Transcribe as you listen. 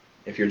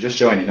if you're just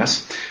joining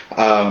us,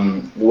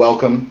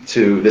 welcome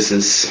to, this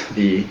is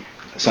the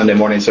Sunday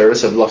morning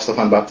service of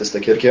Loftstafan Baptist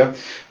Kirke.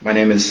 My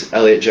name is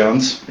Elliot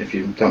Jones. If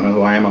you don't know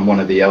who I am, I'm one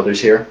of the elders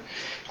here.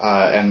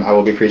 And I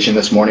will be preaching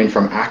this morning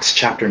from Acts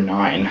chapter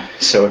 9.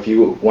 So if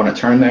you want to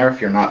turn there,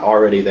 if you're not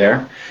already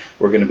there,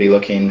 we're going to be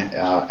looking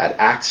at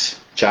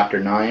Acts chapter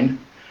 9,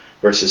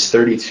 verses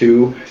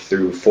 32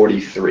 through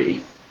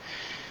 43.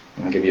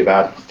 I'll give you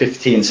about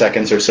 15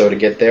 seconds or so to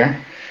get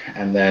there,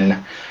 and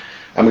then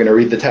I'm going to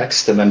read the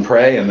text and then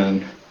pray, and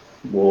then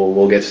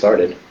we'll get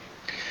started.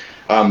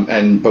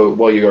 But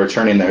while you are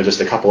turning there,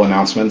 just a couple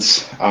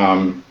announcements.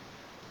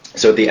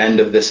 So at the end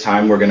of this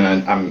time, we're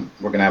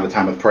gonna have a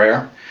time of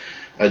prayer,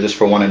 just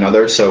for one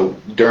another. So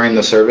during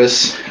the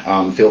service,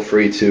 feel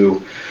free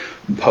to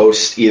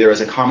post either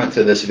as a comment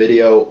to this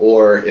video,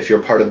 or if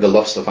you're part of the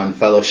Loftstafan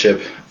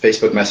Fellowship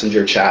Facebook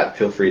Messenger chat,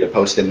 feel free to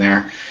post in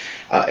there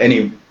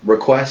any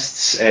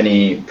requests,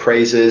 any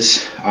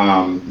praises,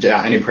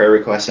 any prayer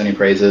requests, any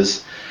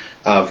praises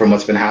from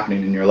what's been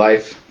happening in your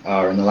life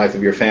or in the life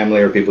of your family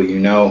or people you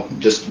know.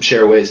 Just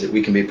share ways that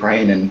we can be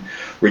praying and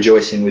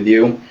rejoicing with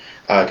you,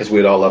 because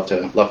we'd all love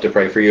to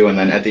pray for you. And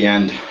then at the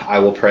end, I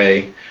will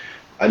pray,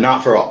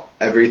 not for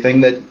everything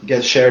that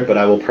gets shared, but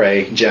I will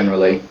pray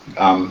generally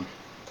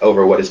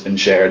over what has been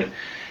shared.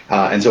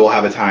 And so we'll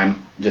have a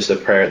time just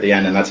of prayer at the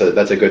end, and that's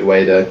a good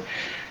way to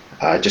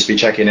just be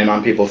checking in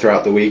on people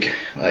throughout the week.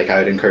 Like, I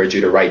would encourage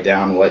you to write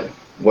down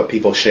what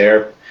people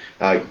share,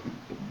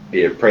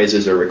 be it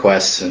praises or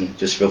requests, and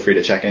just feel free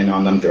to check in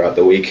on them throughout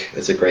the week.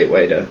 It's a great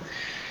way to,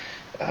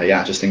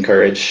 just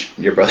encourage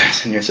your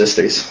brothers and your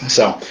sisters.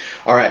 So,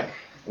 all right,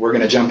 we're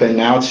going to jump in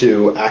now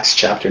to Acts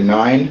chapter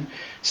 9,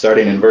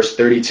 starting in verse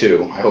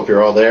 32. I hope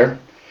you're all there,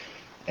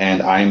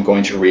 and I am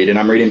going to read, and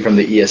I'm reading from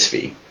the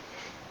ESV.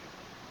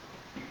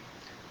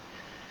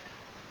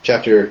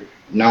 Chapter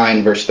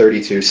 9, verse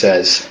 32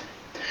 says,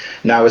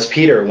 "Now as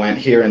Peter went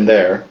here and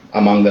there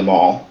among them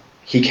all,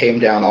 he came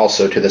down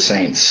also to the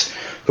saints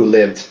who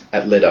lived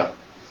at Lydda.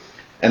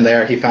 And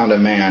there he found a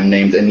man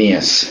named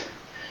Aeneas,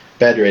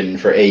 bedridden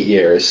for 8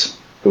 years,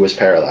 who was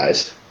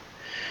paralyzed.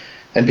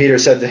 And Peter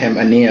said to him,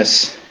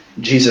 'Aeneas,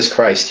 Jesus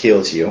Christ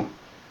heals you.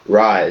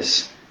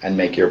 Rise and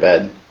make your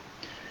bed.'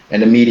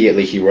 And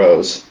immediately he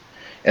rose.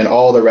 And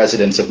all the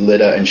residents of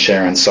Lydda and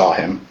Sharon saw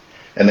him,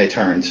 and they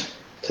turned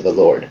to the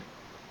Lord.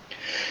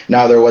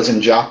 Now there was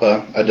in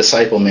Joppa a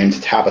disciple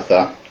named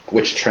Tabitha,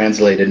 which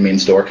translated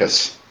means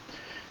Dorcas.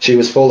 She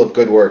was full of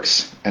good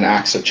works and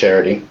acts of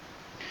charity.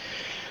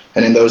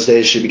 And in those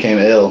days she became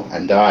ill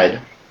and died.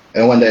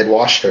 And when they had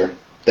washed her,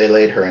 they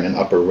laid her in an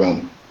upper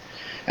room.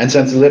 And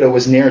since Lydda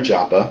was near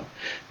Joppa,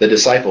 the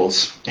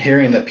disciples,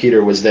 hearing that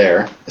Peter was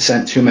there,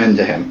 sent 2 men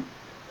to him,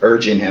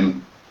 urging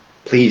him,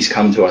 'Please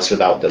come to us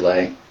without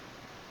delay.'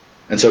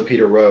 And so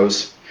Peter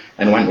rose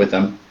and went with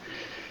them.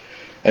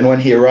 And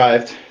when he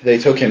arrived, they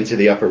took him to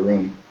the upper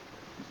room.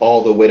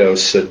 All the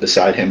widows stood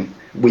beside him,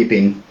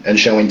 weeping and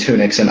showing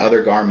tunics and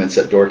other garments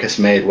that Dorcas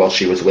made while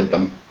she was with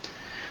them.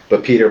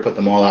 But Peter put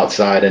them all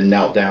outside and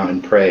knelt down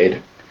and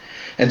prayed.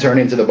 And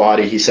turning to the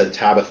body, he said,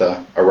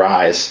 'Tabitha,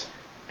 arise.'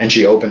 And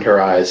she opened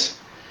her eyes.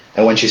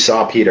 And when she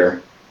saw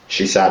Peter,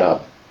 she sat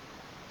up.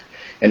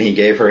 And he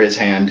gave her his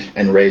hand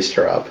and raised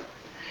her up.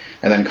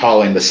 And then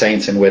calling the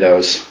saints and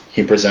widows,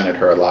 he presented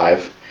her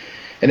alive.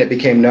 And it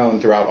became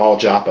known throughout all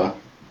Joppa,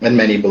 and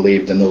many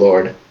believed in the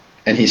Lord.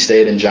 And he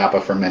stayed in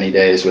Joppa for many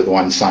days with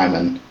one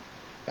Simon,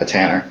 a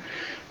tanner."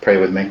 Pray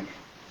with me.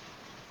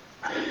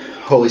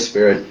 Holy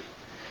Spirit,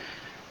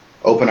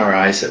 open our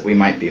eyes that we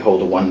might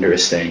behold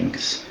wondrous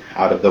things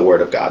out of the Word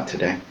of God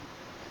today.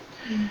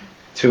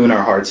 Tune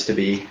our hearts to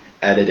be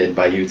edited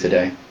by you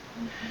today.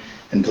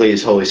 And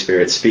please, Holy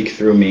Spirit, speak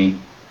through me.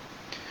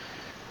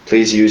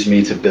 Please use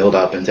me to build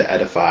up and to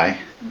edify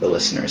the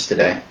listeners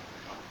today.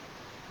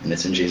 And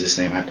it's in Jesus'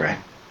 name I pray.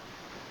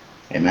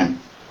 Amen.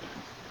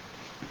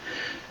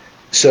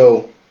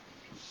 So,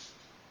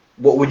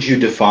 what would you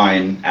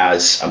define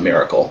as a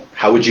miracle?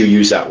 How would you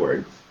use that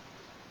word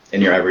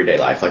in your everyday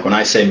life? Like, when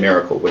I say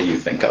miracle, what do you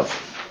think of?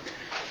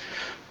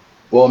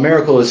 Well, a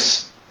miracle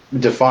is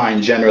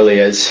defined generally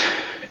as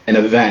an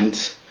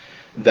event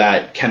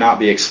that cannot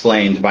be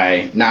explained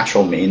by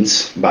natural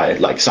means, by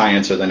like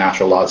science or the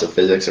natural laws of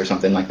physics or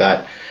something like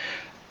that.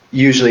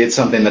 Usually it's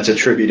something that's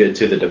attributed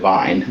to the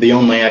divine. The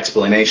only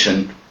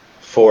explanation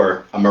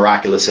for a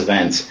miraculous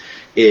event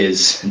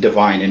is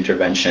divine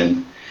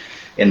intervention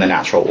in the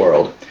natural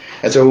world.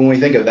 And so when we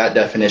think of that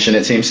definition,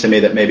 it seems to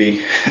me that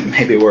maybe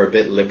we're a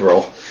bit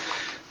liberal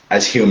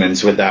as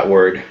humans with that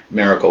word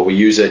miracle. We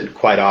use it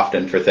quite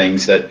often for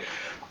things that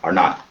are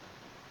not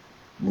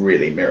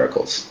really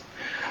miracles.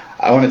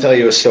 I want to tell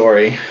you a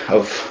story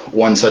of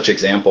one such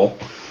example.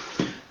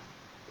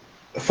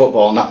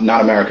 Football,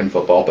 not American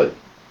football, but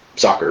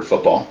soccer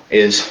football,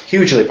 is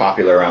hugely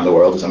popular around the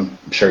world, as I'm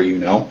sure you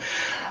know.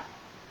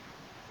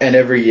 And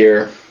every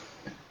year,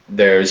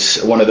 there's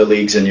one of the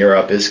leagues in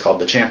Europe is called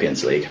the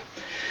Champions League.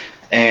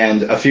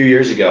 And a few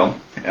years ago,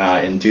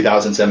 in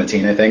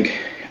 2017, I think,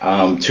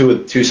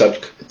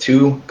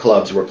 two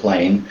clubs were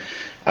playing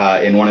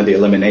in one of the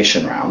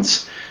elimination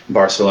rounds.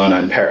 Barcelona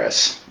and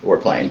Paris were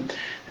playing.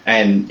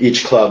 And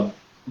each club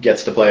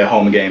gets to play a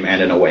home game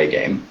and an away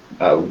game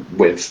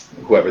with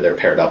whoever they're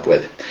paired up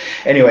with.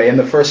 Anyway, in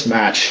the first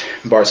match,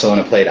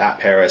 Barcelona played at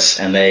Paris,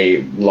 and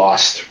they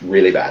lost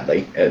really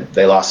badly.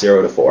 They lost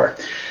 0-4.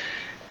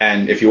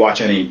 And if you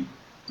watch any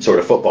sort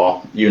of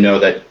football, you know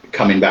that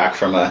coming back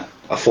from a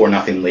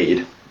 4-0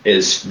 lead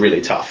is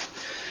really tough.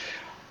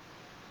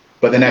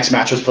 But the next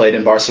match was played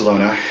in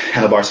Barcelona,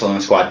 and the Barcelona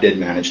squad did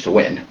manage to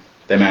win.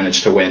 They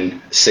managed to win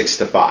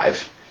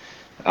 6-5,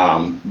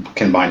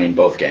 combining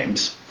both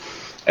games.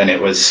 And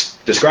it was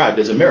described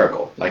as a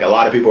miracle. Like, a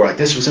lot of people were like,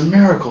 this was a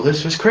miracle,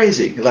 this was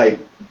crazy. Like,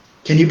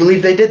 can you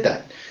believe they did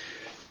that?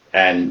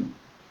 And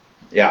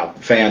yeah,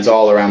 fans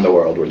all around the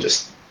world were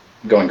just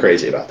going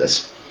crazy about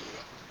this.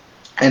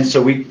 And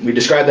so we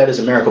describe that as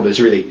a miracle, but it's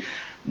really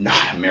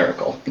not a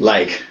miracle.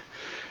 Like,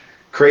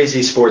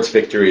 crazy sports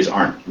victories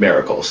aren't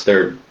miracles.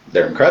 They're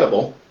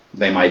incredible.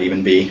 They might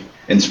even be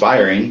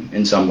inspiring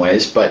in some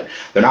ways, but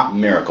they're not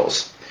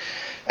miracles.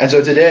 And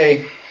so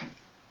today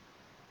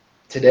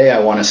I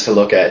want us to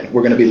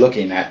we're going to be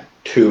looking at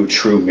two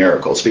true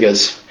miracles,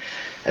 because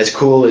as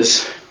cool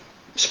as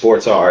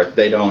sports are,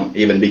 they don't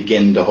even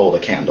begin to hold a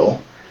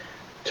candle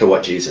to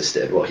what Jesus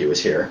did while he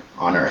was here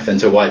on earth, and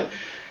to what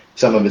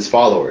some of his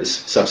followers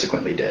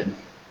subsequently did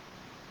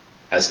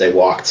as they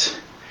walked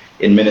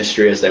in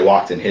ministry, as they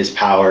walked in his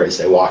power, as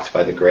they walked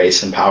by the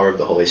grace and power of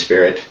the Holy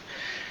Spirit.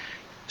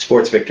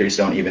 Sports victories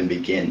don't even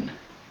begin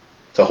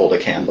to hold a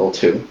candle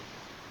to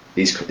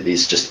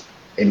these just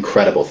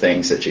incredible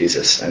things that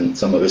Jesus and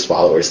some of his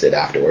followers did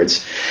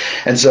afterwards.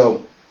 And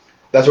so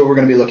that's what we're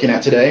going to be looking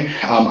at today.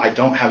 I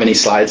don't have any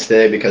slides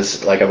today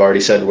because, like I've already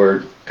said,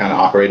 we're kind of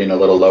operating a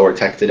little lower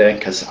tech today,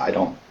 because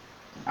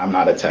I'm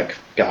not a tech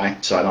guy,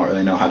 so I don't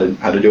really know how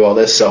to do all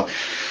this. So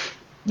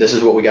this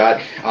is what we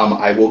got.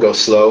 I will go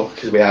slow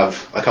because we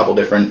have a couple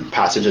different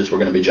passages we're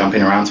going to be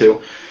jumping around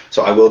to.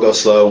 So I will go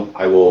slow.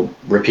 I will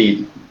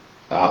repeat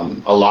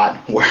a lot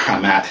where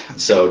I'm at,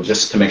 so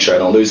just to make sure I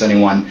don't lose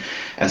anyone,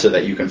 and so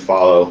that you can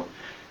follow,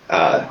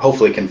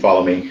 hopefully can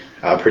follow me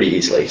pretty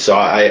easily. So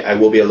I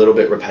will be a little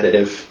bit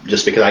repetitive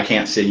just because I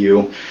can't see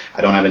you.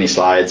 I don't have any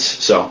slides,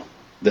 so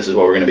this is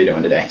what we're going to be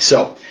doing today.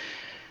 So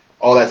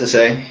all that to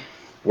say,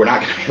 we're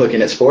not going to be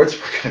looking at sports.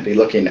 We're going to be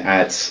looking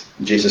at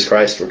Jesus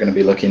Christ. We're going to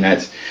be looking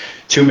at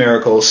two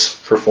miracles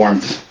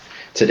performed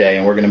today,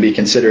 and we're going to be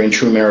considering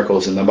true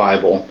miracles in the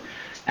Bible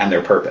and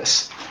their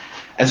purpose.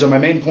 And so my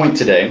main point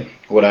today,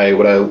 what I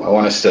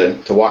want us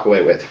to walk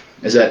away with,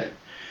 is that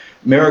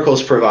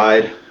miracles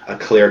provide a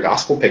clear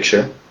gospel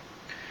picture.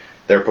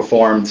 They're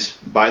performed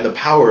by the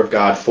power of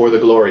God for the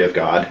glory of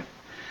God,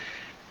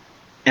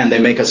 and they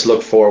make us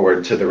look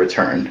forward to the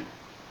return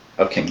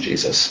of King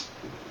Jesus.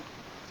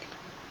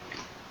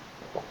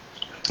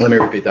 Let me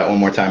repeat that one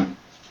more time.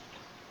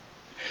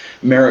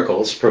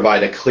 Miracles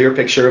provide a clear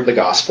picture of the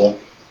gospel.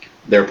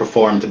 They're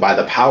performed by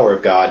the power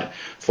of God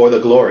for the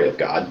glory of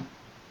God,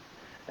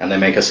 and they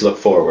make us look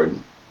forward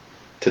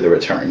to the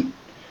return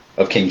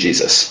of King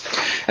Jesus.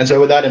 And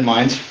so with that in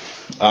mind,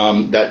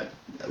 that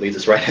leads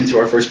us right into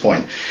our first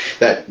point,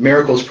 that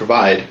miracles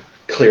provide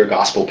clear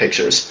gospel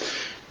pictures.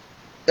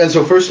 And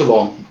so first of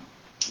all,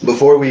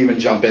 before we even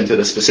jump into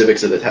the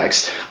specifics of the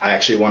text, I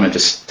actually want to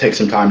just take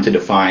some time to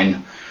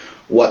define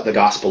what the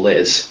gospel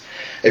is.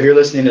 If you're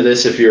listening to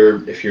this, if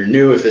you're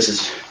new, if this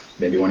is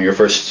maybe one of your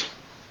first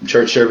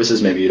church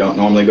services, maybe you don't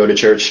normally go to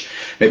church,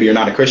 maybe you're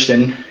not a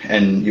Christian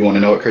and you want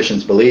to know what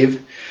Christians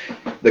believe,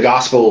 the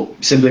gospel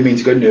simply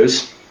means good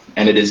news,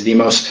 and it is the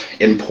most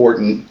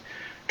important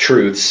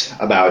truths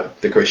about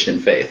the Christian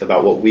faith,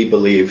 about what we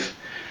believe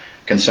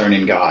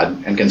concerning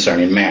God and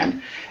concerning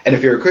man. And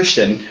if you're a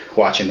Christian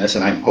watching this,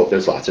 and I hope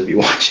there's lots of you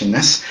watching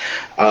this,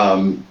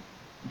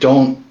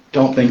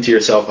 don't think to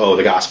yourself, oh,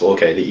 the gospel,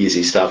 okay, the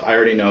easy stuff. I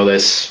already know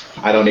this.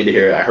 I don't need to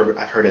hear it.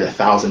 I've heard it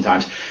 1,000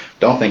 times.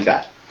 Don't think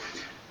that.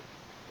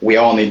 We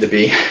all need to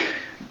be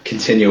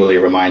continually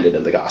reminded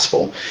of the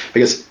gospel,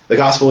 because the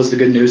gospel is the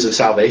good news of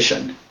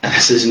salvation. And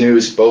this is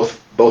news both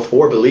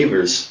for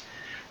believers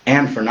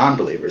and for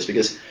non-believers,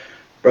 because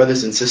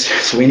brothers and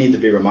sisters, we need to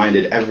be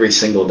reminded every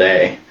single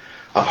day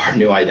of our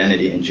new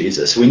identity in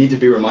Jesus. We need to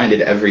be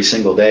reminded every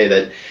single day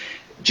that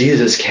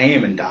Jesus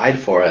came and died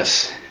for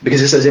us,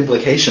 because this has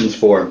implications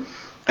for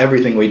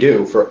everything we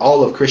do. For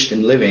all of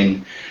Christian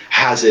living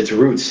has its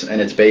roots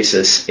and its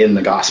basis in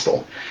the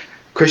gospel.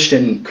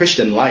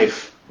 Christian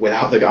life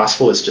without the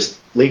gospel is just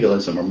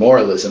legalism or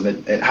moralism.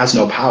 It has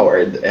no power.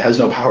 It has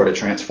no power to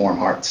transform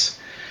hearts.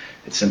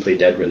 It's simply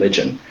dead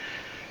religion.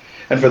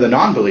 And for the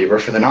non-believer,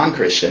 for the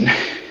non-Christian,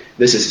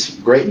 this is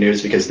great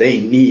news, because they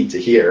need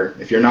to hear,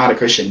 if you're not a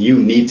Christian, you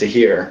need to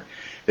hear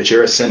that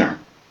you're a sinner,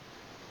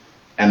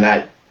 and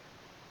that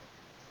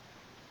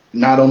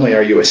not only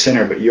are you a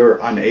sinner, but you're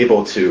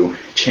unable to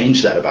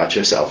change that about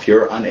yourself.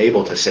 You're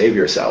unable to save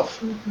yourself.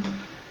 Mm-hmm.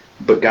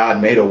 But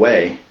God made a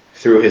way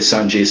through his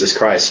son Jesus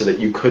Christ so that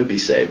you could be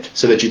saved,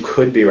 so that you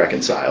could be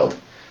reconciled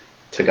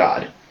to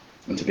God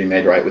and to be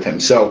made right with him.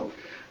 So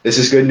this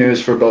is good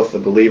news for both the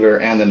believer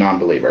and the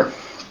non-believer.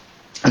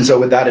 And so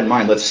with that in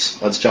mind,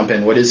 let's jump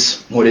in. What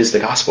is the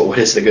gospel? What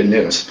is the good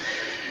news?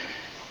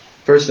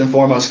 First and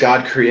foremost,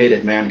 God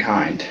created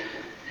mankind,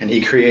 and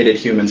he created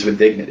humans with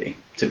dignity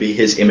to be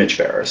his image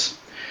bearers.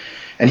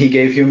 And he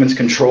gave humans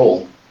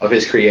control of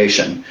his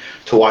creation,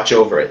 to watch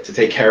over it, to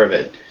take care of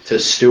it, to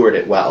steward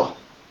it well.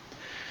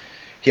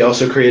 He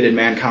also created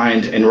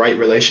mankind in right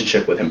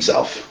relationship with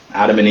himself.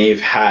 Adam and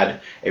Eve had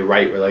a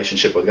right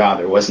relationship with God.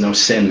 There was no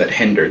sin that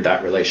hindered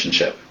that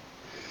relationship.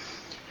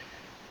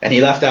 And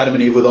he left Adam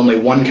and Eve with only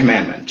one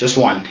commandment, just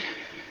one.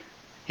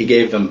 He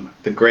gave them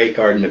the great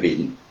Garden of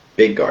Eden,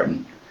 big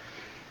garden.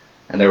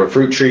 And there were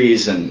fruit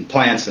trees and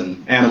plants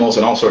and animals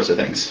and all sorts of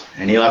things.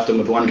 And he left them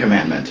with one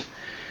commandment.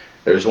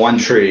 There's one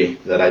tree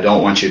that I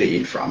don't want you to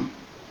eat from.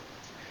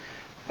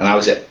 And that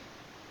was it.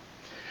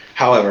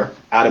 However,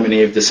 Adam and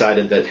Eve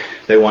decided that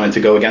they wanted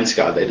to go against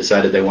God. They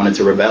decided they wanted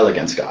to rebel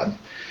against God.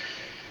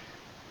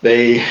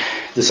 They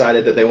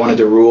decided that they wanted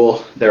to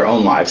rule their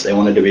own lives. They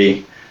wanted to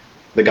be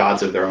the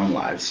gods of their own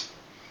lives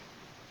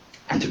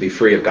and to be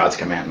free of God's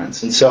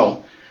commandments. And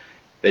so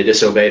they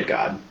disobeyed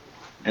God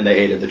and they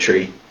ate of the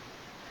tree.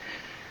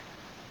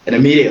 And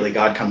immediately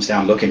God comes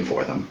down looking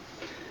for them.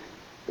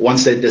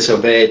 Once they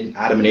disobeyed,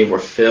 Adam and Eve were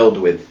filled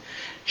with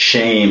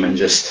shame and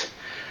just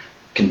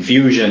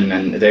confusion,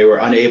 and they were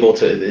unable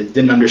to, they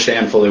didn't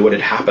understand fully what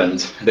had happened.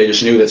 They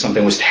just knew that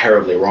something was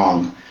terribly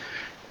wrong.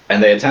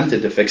 And they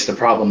attempted to fix the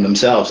problem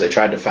themselves. They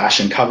tried to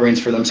fashion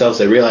coverings for themselves.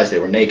 They realized they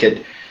were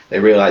naked. They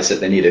realized that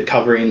they needed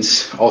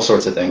coverings, all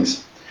sorts of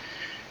things.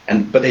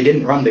 But they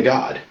didn't run to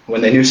God.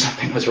 When they knew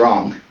something was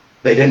wrong,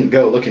 they didn't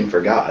go looking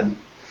for God.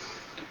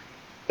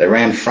 They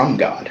ran from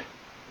God.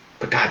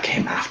 But God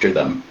came after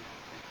them.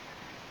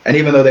 And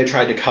even though they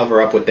tried to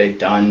cover up what they'd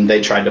done,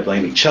 they tried to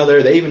blame each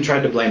other. They even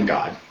tried to blame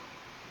God.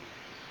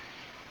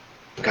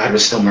 But God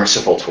was still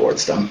merciful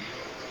towards them.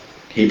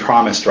 He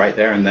promised right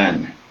there and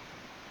then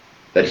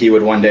that he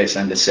would one day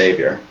send a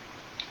Savior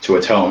to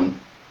atone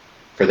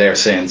for their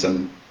sins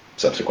and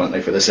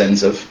subsequently for the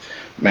sins of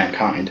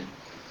mankind.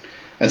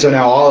 And so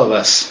now all of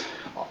us,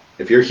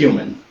 if you're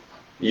human,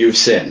 you've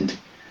sinned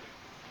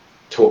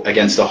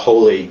against a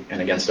holy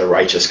and against a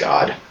righteous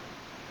God,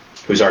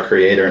 who's our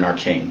Creator and our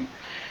King.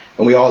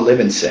 And we all live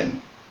in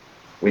sin.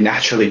 We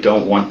naturally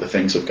don't want the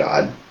things of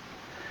God.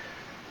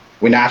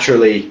 We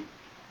naturally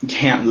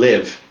can't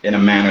live in a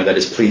manner that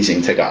is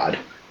pleasing to God.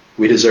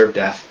 We deserve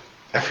death,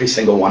 every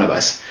single one of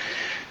us.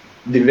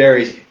 The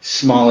very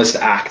smallest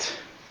act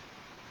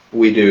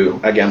we do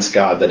against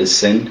God that is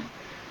sin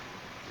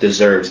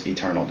deserves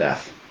eternal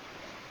death.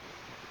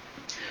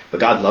 But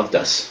God loved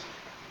us.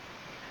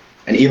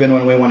 And even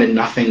when we wanted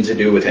nothing to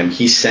do with him,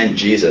 he sent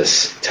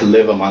Jesus to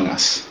live among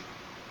us,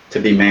 to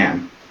be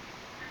man.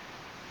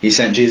 He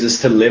sent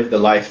Jesus to live the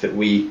life that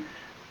we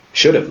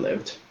should have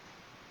lived.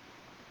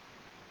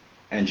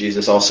 And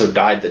Jesus also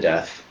died the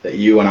death that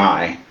you and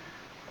I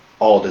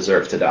all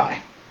deserve to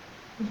die.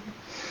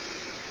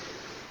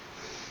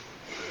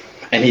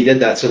 And he did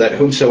that so that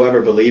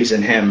whomsoever believes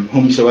in him,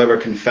 whomsoever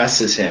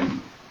confesses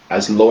him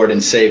as Lord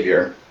and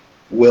Savior,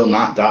 will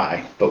not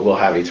die, but will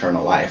have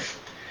eternal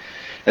life.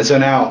 And so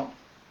now,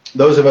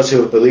 those of us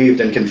who have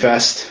believed and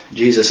confessed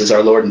Jesus as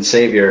our Lord and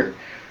Savior,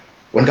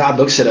 when God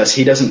looks at us,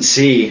 he doesn't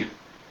see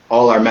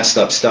all our messed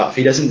up stuff.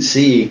 He doesn't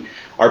see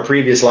our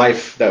previous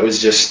life that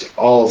was just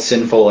all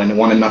sinful and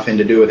wanted nothing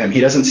to do with him. He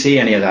doesn't see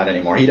any of that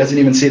anymore. He doesn't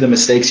even see the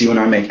mistakes you and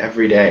I make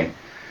every day.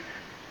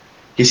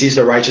 He sees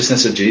the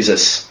righteousness of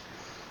Jesus,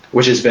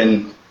 which has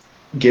been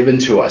given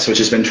to us, which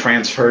has been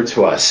transferred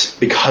to us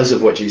because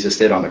of what Jesus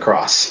did on the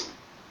cross.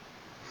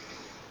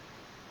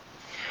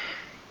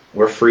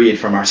 We're freed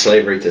from our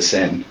slavery to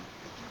sin.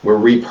 We're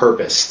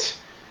repurposed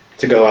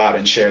to go out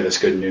and share this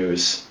good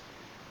news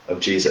of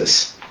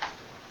Jesus.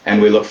 And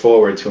we look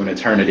forward to an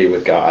eternity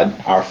with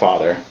God, our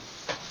Father,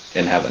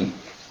 in heaven.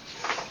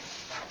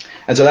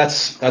 And so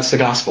that's the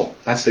gospel.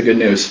 That's the good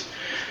news.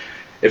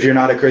 If you're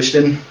not a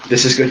Christian,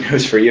 this is good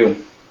news for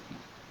you.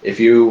 If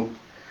you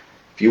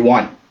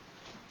want,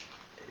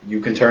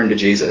 you can turn to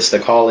Jesus. The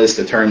call is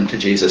to turn to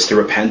Jesus, to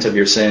repent of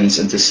your sins,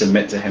 and to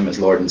submit to him as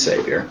Lord and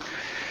Savior.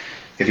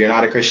 If you're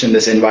not a Christian,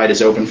 this invite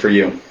is open for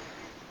you.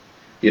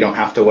 You don't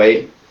have to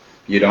wait.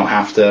 You don't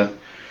have to,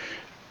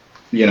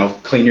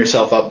 clean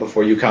yourself up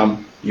before you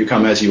come. You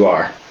come as you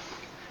are.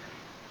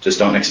 Just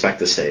don't expect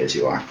to stay as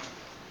you are.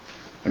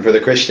 And for the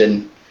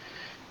Christian,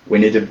 we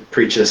need to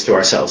preach this to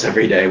ourselves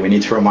every day. We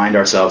need to remind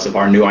ourselves of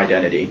our new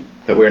identity,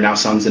 that we're now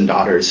sons and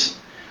daughters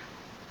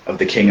of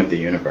the King of the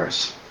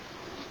universe.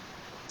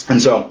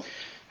 And so,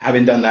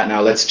 having done that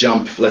now, let's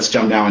jump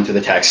now into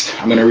the text.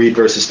 I'm going to read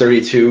verses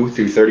 32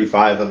 through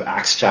 35 of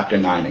Acts chapter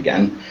 9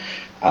 again.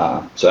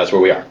 So that's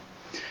where we are.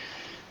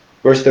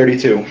 Verse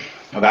 32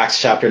 of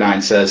Acts chapter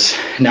 9 says,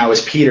 "Now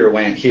as Peter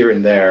went here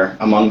and there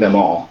among them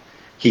all,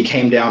 he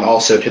came down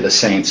also to the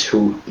saints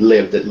who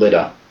lived at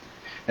Lydda.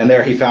 And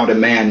there he found a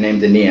man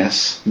named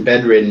Aeneas,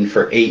 bedridden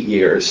for 8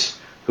 years,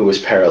 who was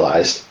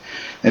paralyzed.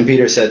 And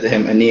Peter said to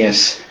him,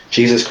 'Aeneas,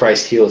 Jesus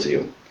Christ heals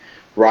you.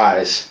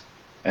 Rise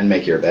and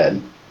make your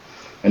bed.'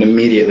 And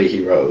immediately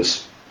he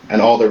rose.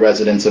 And all the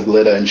residents of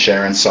Lydda and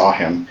Sharon saw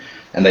him,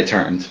 and they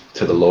turned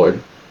to the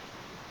Lord.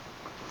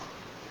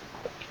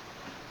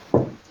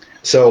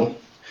 So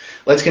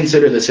let's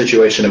consider the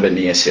situation of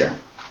Aeneas here.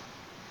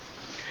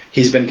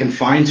 He's been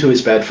confined to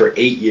his bed for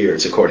 8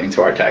 years, according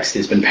to our text.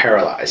 He's been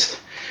paralyzed.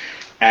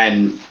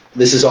 And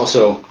this is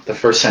also the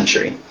first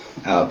century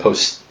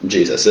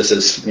post-Jesus. This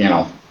is,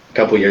 a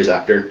couple years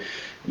after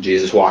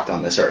Jesus walked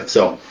on this earth.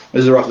 So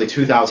this is roughly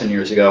 2,000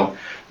 years ago.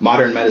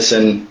 Modern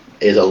medicine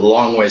is a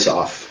long ways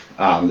off.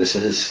 This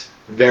is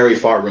very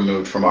far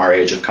removed from our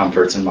age of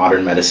comforts in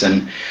modern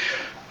medicine.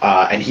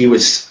 And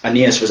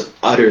Aeneas was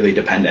utterly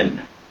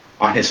dependent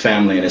on his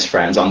family and his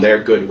friends, on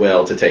their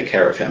goodwill to take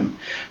care of him,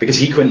 because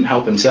he couldn't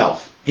help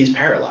himself. He's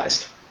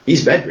paralyzed.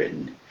 He's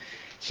bedridden.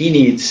 He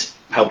needs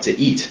help to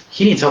eat.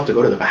 He needs help to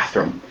go to the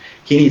bathroom.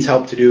 He needs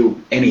help to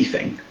do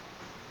anything.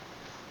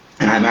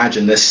 And I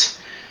imagine this,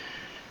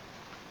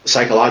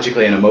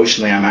 psychologically and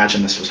emotionally, I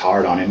imagine this was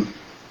hard on him.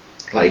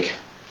 Like,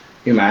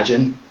 you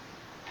imagine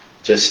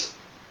just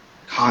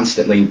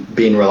constantly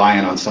being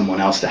reliant on someone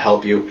else to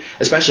help you,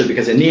 especially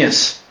because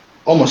Aeneas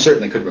almost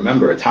certainly could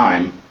remember a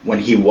time when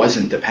he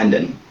wasn't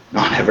dependent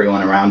on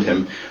everyone around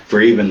him for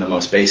even the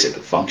most basic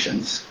of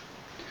functions.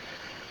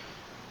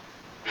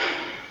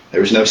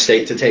 There was no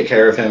state to take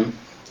care of him.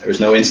 There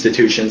was no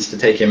institutions to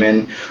take him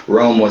in.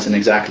 Rome wasn't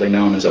exactly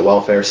known as a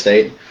welfare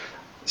state.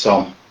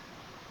 So,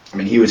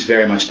 he was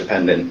very much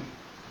dependent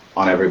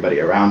on everybody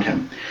around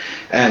him.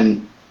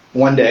 And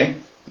one day,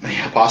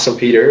 the Apostle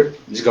Peter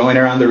is going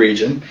around the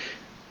region,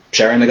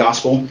 sharing the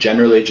gospel,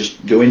 generally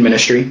just doing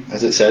ministry,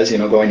 as it says,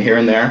 going here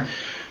and there.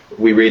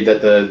 We read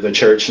that the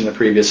church in the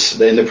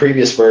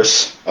previous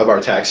verse of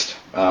our text,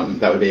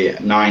 that would be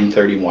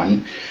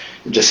 9:31,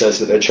 it just says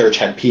that the church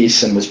had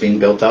peace and was being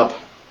built up.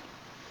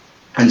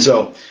 And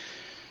so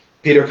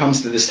Peter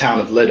comes to this town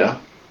of Lydda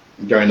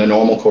during the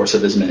normal course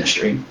of his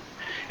ministry,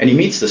 and he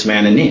meets this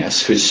man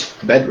Aeneas, who's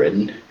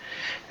bedridden,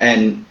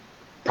 and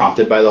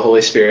prompted by the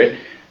Holy Spirit,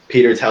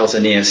 Peter tells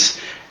Aeneas,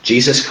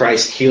 "Jesus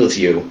Christ heals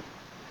you,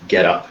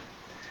 get up."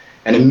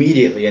 And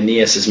immediately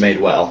Aeneas is made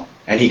well,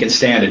 and he can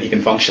stand and he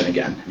can function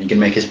again, and he can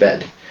make his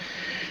bed.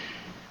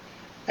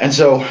 And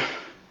so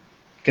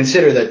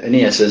consider that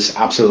Aeneas is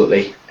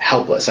absolutely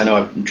helpless. I know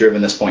I've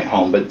driven this point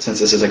home, but since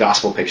this is a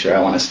gospel picture,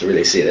 I want us to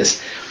really see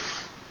this.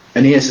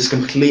 Aeneas is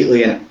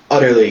completely and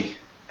utterly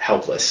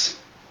helpless.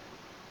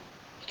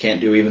 He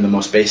can't do even the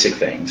most basic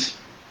things.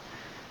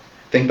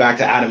 Think back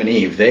to Adam and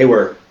Eve. They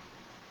were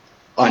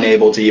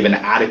unable to even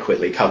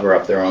adequately cover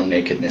up their own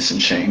nakedness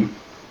and shame.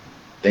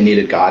 They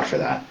needed God for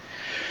that.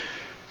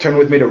 Turn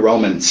with me to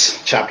Romans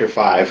chapter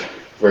 5,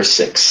 verse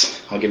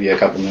 6. I'll give you a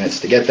couple minutes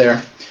to get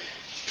there.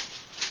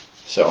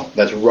 So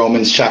that's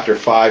Romans chapter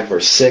 5,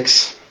 verse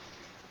 6.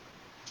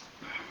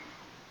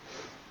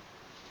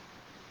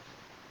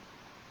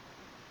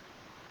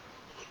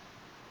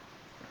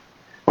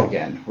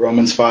 Again,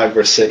 Romans 5,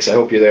 verse 6. I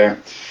hope you're there. It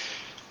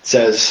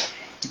says,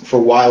 "For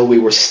while we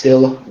were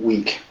still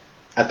weak,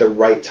 at the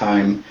right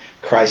time,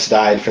 Christ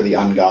died for the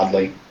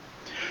ungodly.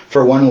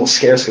 For one will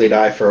scarcely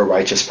die for a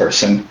righteous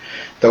person,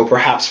 though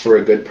perhaps for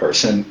a good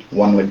person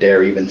one would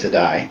dare even to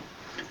die.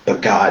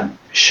 But God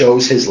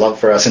shows his love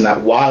for us in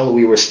that while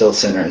we were still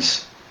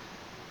sinners,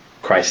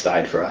 Christ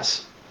died for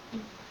us."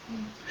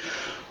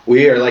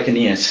 We are like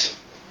Aeneas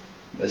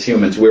as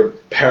humans. We're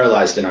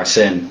paralyzed in our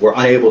sin. We're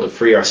unable to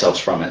free ourselves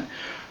from it.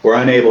 We're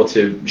unable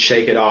to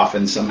shake it off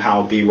and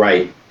somehow be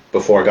right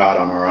before God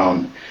on our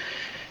own.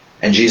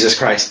 And Jesus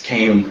Christ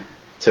came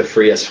to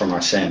free us from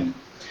our sin.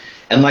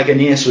 And like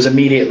Aeneas was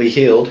immediately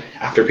healed,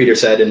 after Peter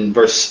said in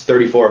verse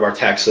 34 of our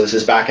text, so this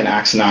is back in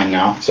Acts 9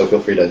 now, so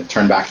feel free to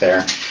turn back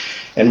there.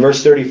 In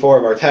verse 34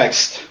 of our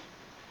text,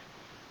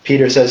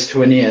 Peter says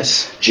to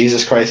Aeneas,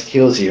 "Jesus Christ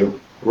heals you,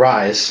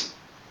 rise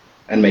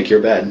and make your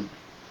bed."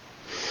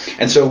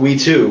 And so we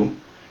too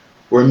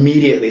were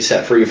immediately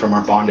set free from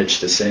our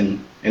bondage to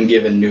sin and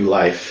given new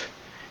life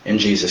in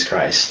Jesus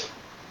Christ.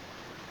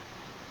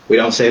 We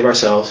don't save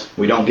ourselves.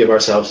 We don't give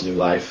ourselves new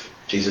life.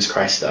 Jesus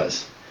Christ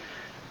does.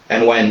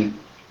 And when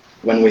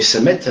we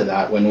submit to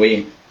that, when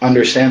we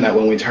understand that,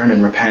 when we turn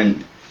and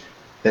repent,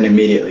 then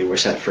immediately we're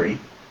set free.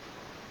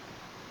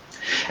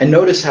 And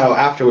notice how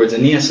afterwards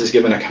Aeneas is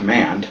given a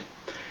command.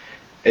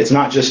 It's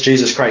not just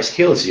Jesus Christ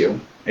heals you.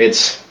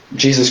 It's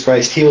Jesus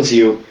Christ heals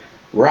you,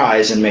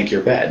 rise and make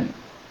your bed.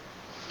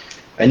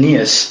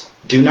 Aeneas,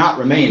 do not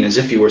remain as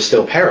if you were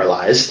still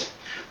paralyzed,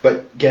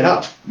 but get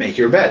up, make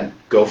your bed,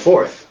 go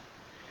forth.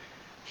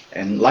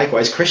 And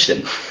likewise,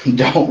 Christian,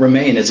 don't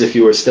remain as if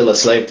you were still a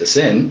slave to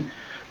sin.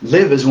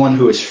 Live as one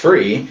who is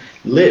free.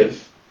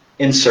 Live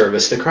in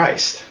service to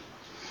Christ.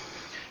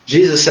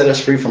 Jesus set us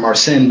free from our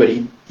sin, but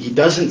he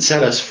doesn't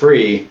set us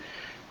free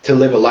to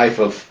live a life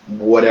of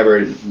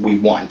whatever we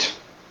want.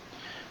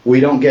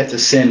 We don't get to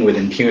sin with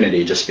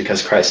impunity just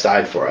because Christ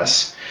died for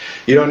us.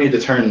 You don't need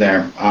to turn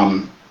there.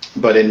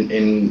 But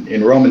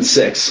in Romans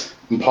 6,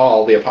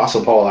 Paul, the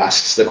Apostle Paul,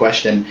 asks the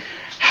question,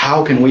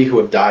 how can we who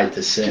have died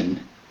to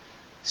sin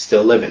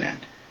still live in it?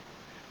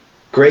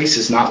 Grace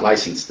is not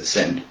licensed to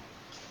sin.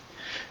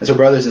 And so,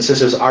 brothers and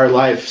sisters, our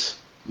lives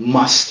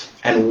must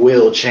and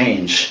will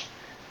change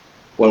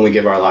when we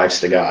give our lives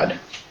to God.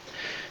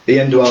 The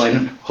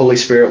indwelling Holy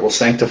Spirit will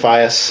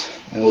sanctify us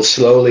and will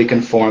slowly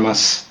conform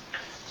us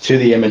to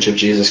the image of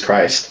Jesus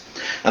Christ.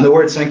 And the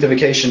word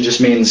sanctification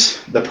just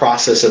means the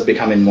process of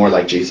becoming more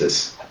like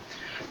Jesus.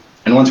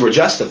 And once we're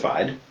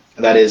justified,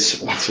 that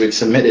is, once we've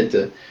submitted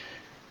to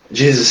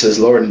Jesus as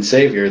Lord and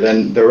Savior,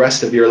 then the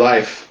rest of your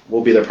life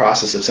will be the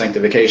process of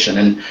sanctification.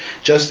 And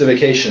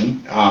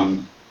justification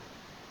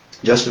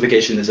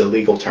is a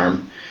legal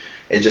term.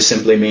 It just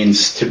simply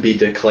means to be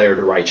declared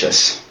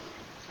righteous.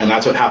 And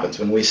that's what happens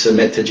when we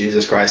submit to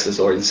Jesus Christ as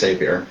Lord and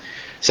Savior.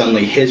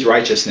 Suddenly his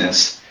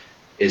righteousness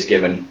is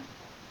given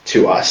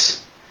to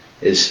us,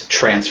 is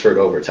transferred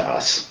over to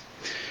us.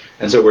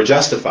 And so we're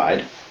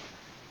justified,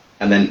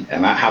 and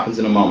that happens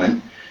in a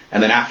moment.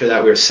 And then after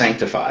that we're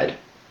sanctified.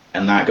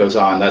 And that goes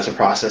on. That's a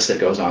process that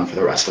goes on for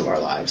the rest of our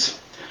lives.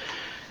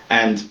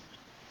 And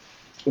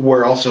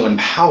we're also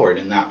empowered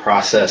in that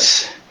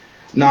process,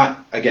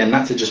 not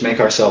to just make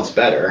ourselves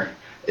better.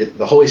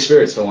 The Holy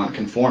Spirit's the one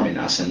conforming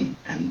us and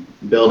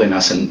building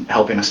us and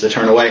helping us to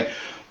turn away.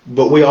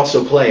 But we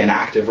also play an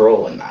active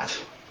role in that.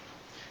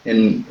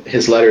 In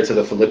his letter to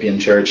the Philippian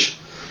church,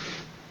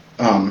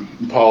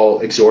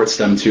 Paul exhorts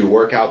them to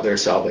work out their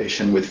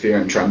salvation with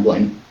fear and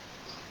trembling.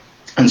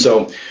 And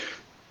so,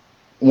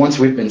 once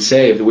we've been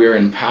saved, we're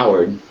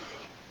empowered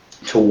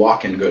to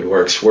walk in good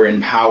works. We're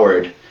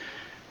empowered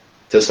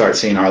to start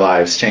seeing our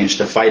lives change,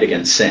 to fight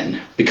against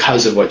sin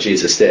because of what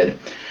Jesus did.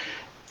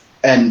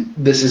 And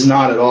this is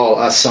not at all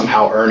us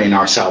somehow earning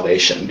our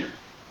salvation.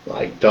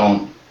 Like,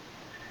 don't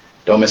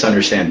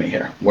misunderstand me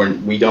here.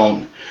 We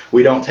don't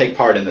take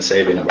part in the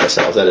saving of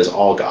ourselves. That is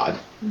all God.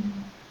 Mm-hmm.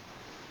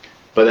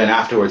 But then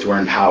afterwards, we're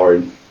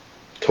empowered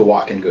to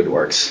walk in good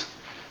works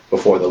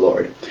before the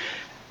Lord.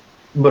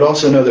 But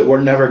also know that we're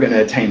never going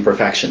to attain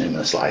perfection in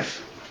this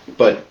life.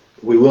 But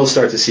we will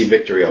start to see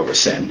victory over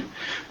sin.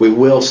 We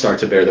will start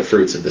to bear the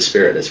fruits of the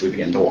Spirit as we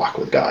begin to walk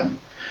with God.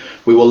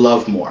 We will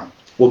love more.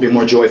 We'll be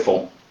more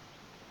joyful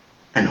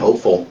and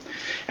hopeful.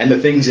 And the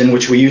things in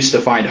which we used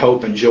to find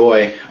hope and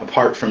joy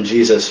apart from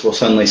Jesus will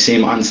suddenly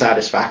seem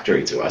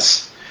unsatisfactory to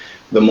us.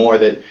 The more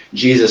that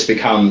Jesus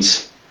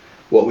becomes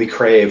what we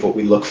crave, what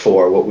we look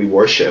for, what we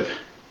worship,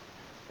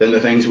 then the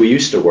things we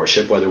used to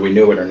worship, whether we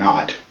knew it or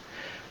not,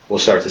 will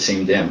start to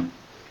seem dim.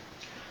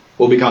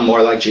 We'll become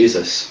more like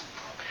Jesus.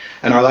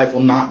 And our life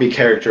will not be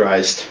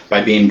characterized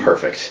by being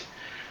perfect,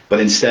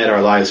 but instead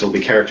our lives will be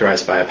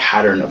characterized by a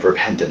pattern of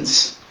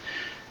repentance.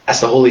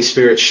 As the Holy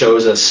Spirit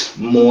shows us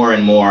more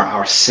and more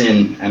our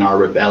sin and our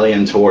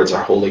rebellion towards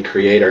our holy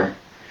Creator,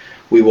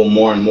 we will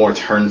more and more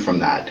turn from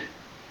that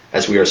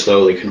as we are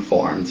slowly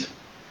conformed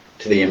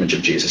to the image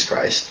of Jesus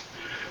Christ.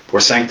 We're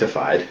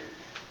sanctified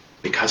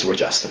because we're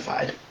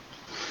justified.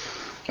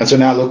 And so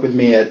now look with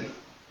me at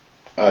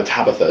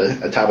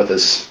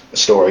Tabitha's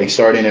story,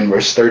 starting in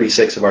verse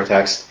 36 of our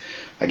text.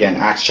 Again,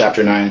 Acts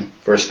chapter 9,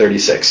 verse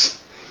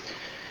 36.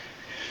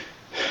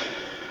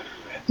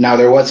 Now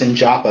there was in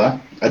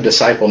Joppa a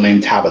disciple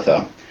named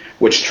Tabitha,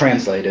 which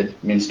translated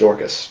means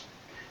Dorcas.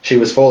 She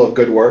was full of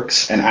good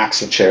works and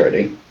acts of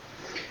charity.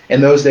 In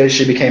those days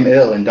she became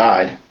ill and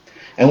died.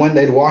 And when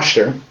they'd washed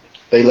her,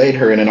 they laid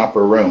her in an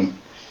upper room.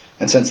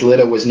 And since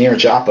Lydda was near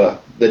Joppa,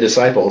 the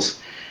disciples,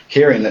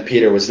 hearing that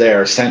Peter was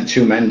there, sent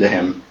 2 men to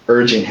him,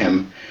 urging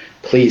him,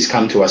 "Please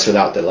come to us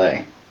without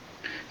delay."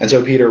 And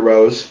so Peter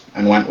rose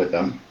and went with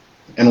them.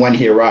 And when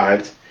he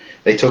arrived,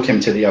 they took him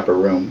to the upper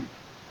room.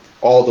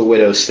 All the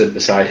widows stood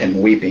beside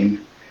him, weeping,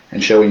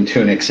 and showing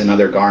tunics and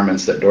other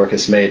garments that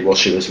Dorcas made while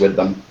she was with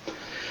them.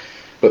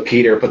 But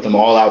Peter put them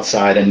all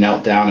outside and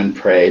knelt down and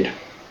prayed.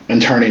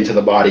 And turning to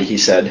the body, he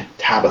said,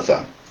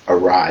 "Tabitha,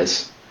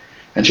 arise."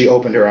 And she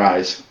opened her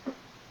eyes.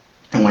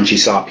 And when she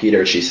saw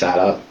Peter, she sat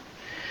up.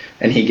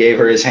 And he gave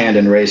her his hand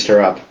and raised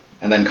her up.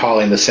 And then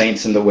calling the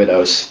saints and the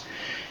widows,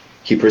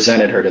 he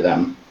presented her to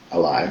them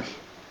alive.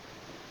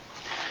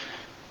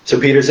 So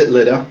Peter's at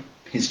Lydda.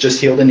 He's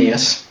just healed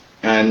Aeneas.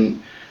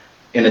 And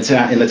in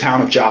the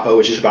town of Joppa,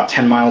 which is about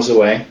 10 miles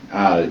away,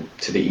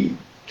 to the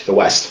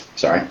west,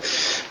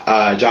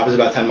 Joppa's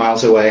about 10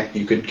 miles away.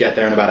 You could get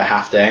there in about a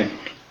half day.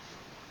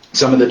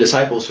 Some of the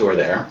disciples who are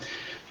there,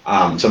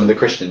 some of the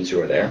Christians who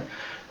are there,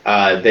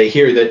 they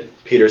hear that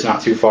Peter's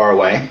not too far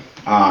away,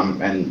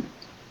 and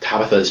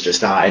Tabitha's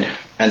just died.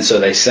 And so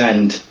they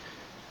send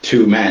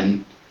 2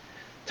 men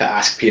to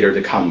ask Peter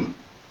to come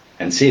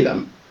and see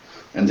them,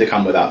 and to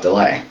come without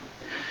delay.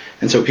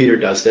 And so Peter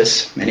does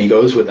this, and he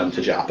goes with them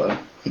to Joppa.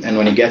 And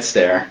when he gets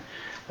there,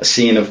 a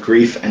scene of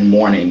grief and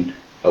mourning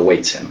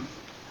awaits him.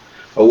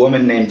 A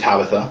woman named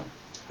Tabitha,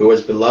 who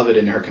was beloved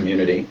in her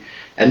community,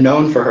 and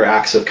known for her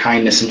acts of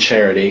kindness and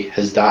charity,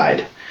 has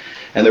died.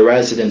 And the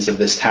residents of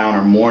this town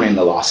are mourning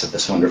the loss of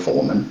this wonderful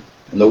woman.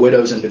 And the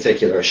widows in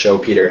particular show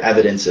Peter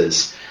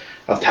evidences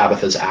of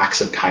Tabitha's acts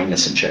of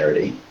kindness and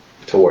charity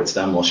towards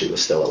them while she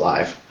was still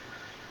alive.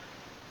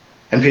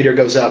 And Peter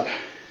goes up.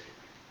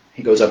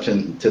 He goes up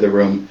to the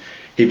room.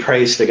 He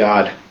prays to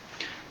God.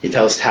 He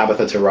tells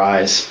Tabitha to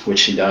rise, which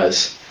she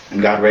does.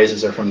 And God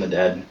raises her from the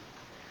dead.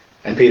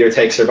 And Peter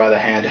takes her by the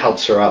hand,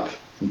 helps her up,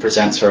 and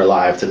presents her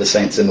alive to the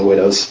saints and the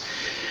widows.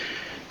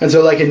 And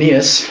so like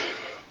Aeneas,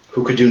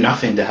 who could do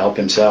nothing to help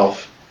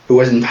himself, who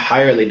was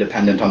entirely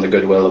dependent on the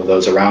goodwill of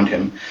those around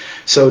him,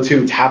 so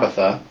too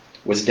Tabitha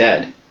was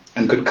dead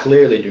and could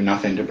clearly do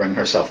nothing to bring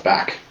herself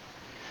back.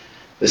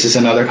 This is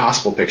another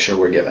gospel picture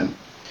we're given.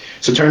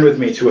 So turn with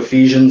me to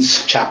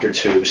Ephesians chapter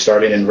 2,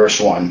 starting in verse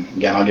 1.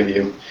 Again, I'll give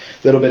you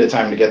a little bit of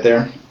time to get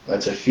there.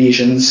 That's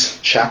Ephesians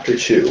chapter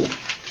 2,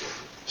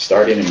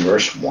 starting in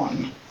verse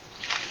 1.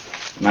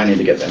 And I need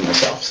to get there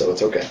myself, so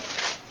it's okay.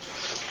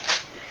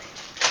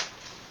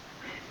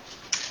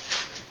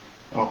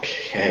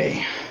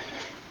 Okay.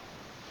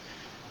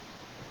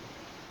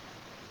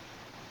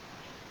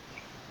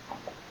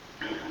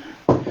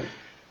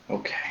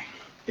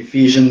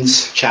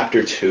 Ephesians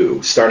chapter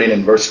 2, starting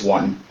in verse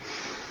 1,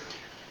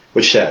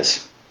 which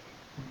says,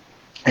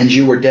 "And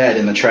you were dead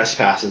in the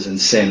trespasses and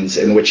sins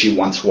in which you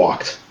once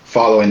walked,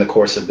 following the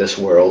course of this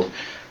world,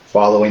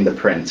 following the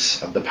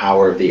prince of the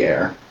power of the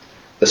air,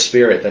 the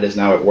spirit that is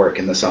now at work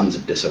in the sons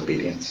of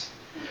disobedience,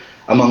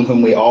 among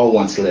whom we all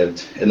once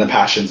lived in the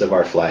passions of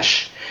our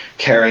flesh,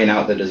 carrying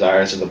out the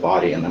desires of the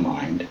body and the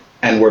mind,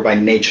 and were by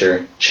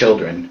nature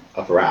children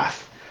of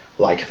wrath,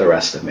 like the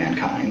rest of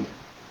mankind.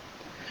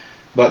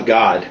 But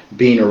God,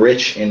 being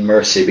rich in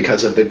mercy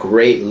because of the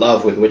great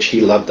love with which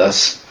he loved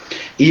us,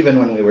 even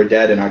when we were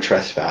dead in our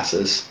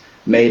trespasses,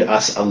 made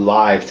us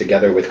alive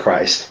together with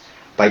Christ.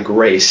 By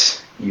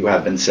grace you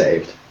have been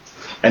saved,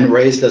 and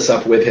raised us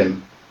up with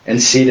him,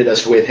 and seated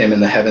us with him in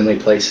the heavenly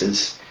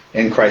places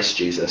in Christ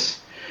Jesus,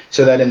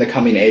 so that in the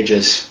coming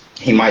ages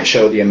he might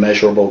show the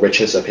immeasurable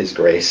riches of his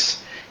grace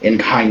in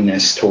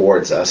kindness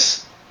towards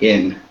us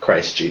in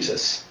Christ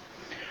Jesus.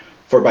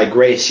 For by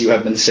grace you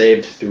have been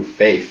saved through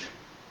faith,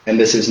 and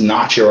this is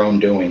not your own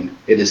doing,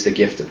 it is the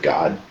gift of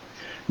God,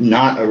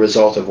 not a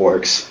result of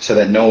works, so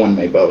that no one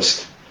may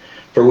boast.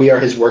 For we are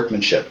his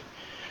workmanship,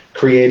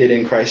 created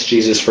in Christ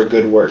Jesus for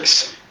good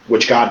works,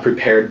 which God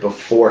prepared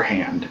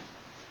beforehand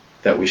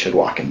that we should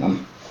walk in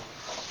them."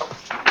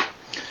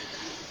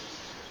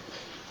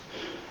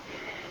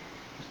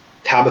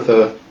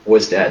 Tabitha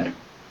was dead,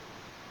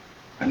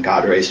 and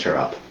God raised her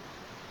up.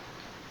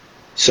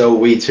 So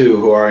we too,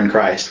 who are in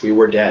Christ, we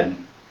were dead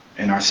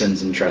in our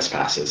sins and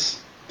trespasses.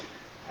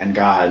 And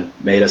God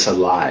made us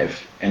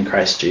alive in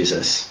Christ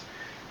Jesus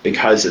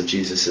because of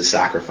Jesus'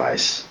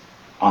 sacrifice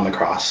on the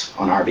cross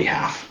on our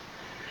behalf.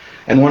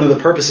 And one of the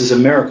purposes of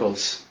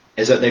miracles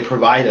is that they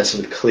provide us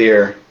with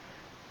clear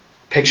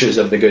pictures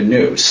of the good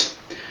news.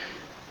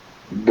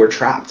 We're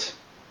trapped,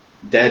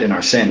 dead in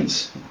our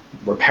sins.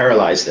 We're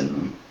paralyzed in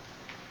them,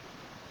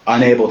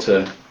 unable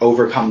to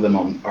overcome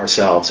them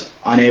ourselves,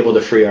 unable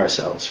to free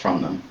ourselves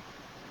from them.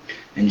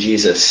 And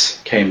Jesus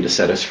came to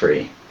set us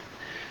free.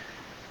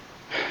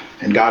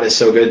 And God is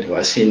so good to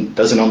us. He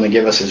doesn't only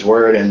give us his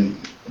word and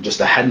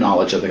just a head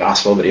knowledge of the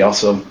gospel, but he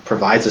also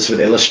provides us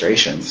with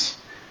illustrations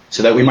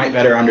so that we might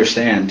better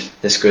understand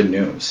this good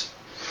news.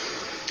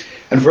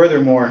 And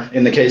furthermore,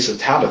 in the case of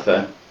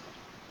Tabitha,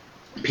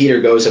 Peter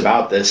goes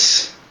about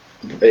this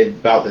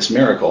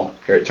miracle.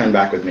 Here, turn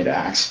back with me to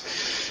Acts.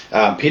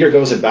 Peter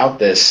goes about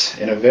this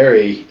in a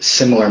very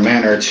similar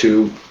manner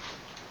to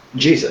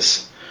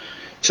Jesus.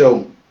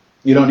 So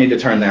you don't need to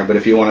turn there, but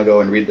if you want to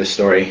go and read this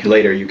story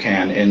later, you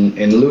can.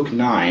 In Luke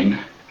 9,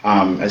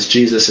 as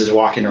Jesus is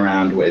walking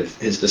around with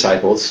his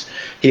disciples,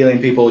 healing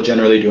people,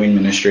 generally doing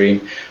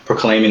ministry,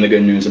 proclaiming the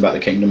good news about the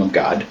kingdom of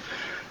God,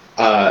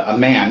 a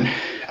man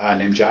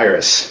named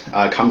Jairus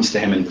comes to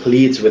him and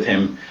pleads with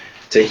him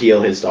to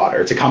heal his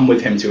daughter, to come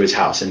with him to his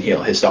house and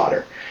heal his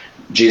daughter.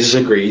 Jesus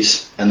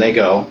agrees, and they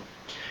go.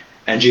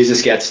 And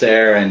Jesus gets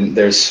there, and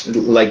there's,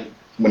 like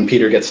when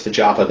Peter gets to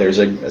Joppa, there's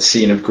a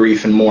scene of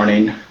grief and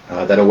mourning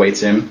that awaits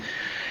him.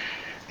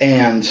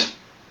 And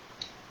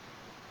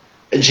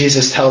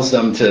Jesus tells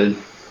them that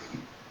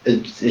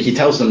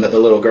the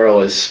little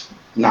girl is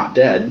not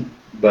dead,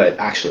 but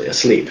actually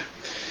asleep.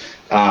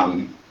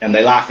 And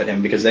they laugh at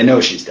him because they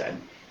know she's dead.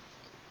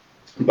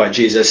 But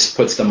Jesus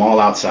puts them all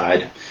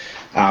outside.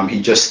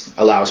 He just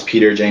allows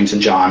Peter, James,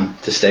 and John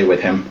to stay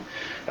with him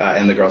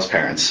and the girl's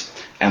parents.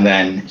 And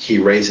then he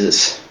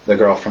raises the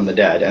girl from the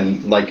dead.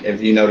 And like,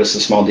 if you notice the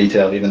small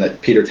detail, even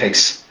that Peter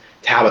takes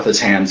Tabitha's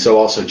hand, so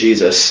also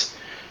Jesus,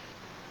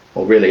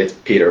 well, really it's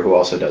Peter who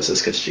also does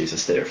this because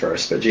Jesus did it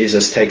first, but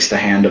Jesus takes the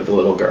hand of the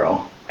little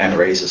girl and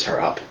raises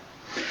her up.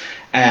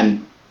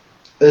 And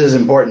this is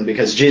important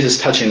because Jesus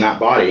touching that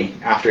body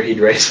after he'd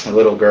raised the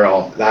little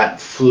girl,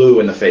 that flew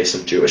in the face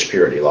of Jewish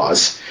purity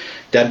laws.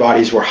 Dead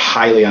bodies were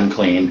highly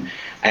unclean,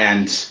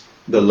 and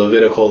the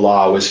Levitical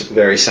law was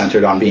very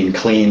centered on being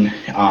clean,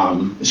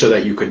 so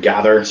that you could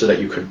gather, so that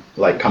you could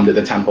come to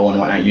the temple and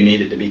whatnot. You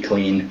needed to be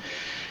clean.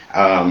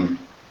 And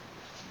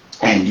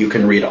you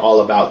can read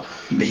all about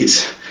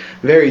these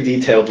very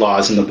detailed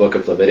laws in the book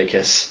of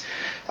Leviticus.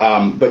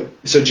 But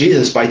so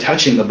Jesus, by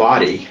touching the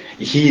body,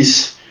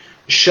 he's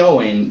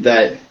showing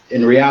that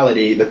in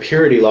reality the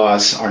purity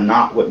laws are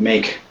not what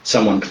make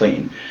someone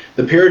clean.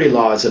 The purity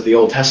laws of the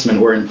Old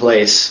Testament were in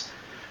place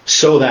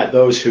so that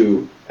those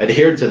who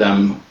adhered to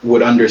them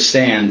would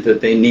understand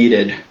that they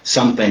needed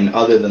something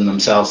other than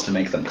themselves to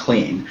make them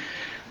clean.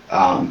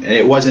 And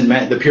it wasn't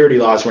meant. The purity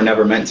laws were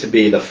never meant to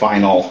be the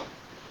final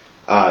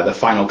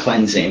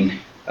cleansing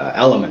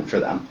element for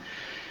them.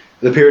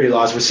 The purity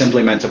laws were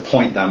simply meant to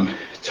point them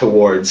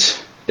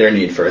towards their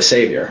need for a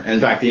Savior. And in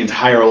fact, the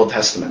entire Old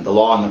Testament, the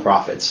law and the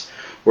prophets,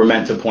 were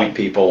meant to point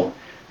people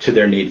to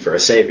their need for a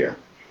Savior.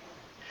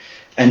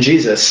 And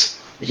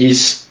Jesus,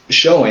 he's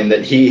showing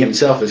that he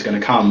himself is going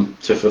to come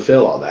to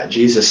fulfill all that.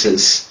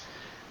 Jesus'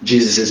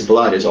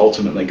 blood is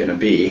ultimately going to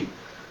be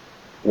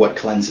what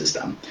cleanses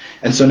them.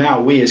 And so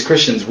now we as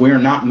Christians, we're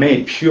not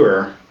made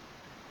pure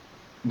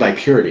by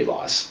purity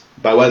laws,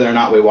 by whether or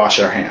not we wash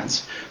our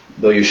hands,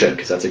 though you should,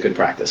 because that's a good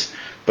practice.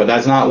 But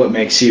that's not what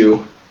makes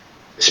you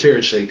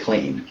spiritually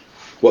clean.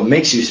 What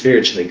makes you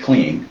spiritually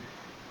clean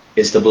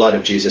is the blood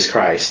of Jesus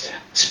Christ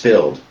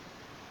spilled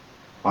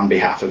on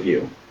behalf of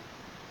you.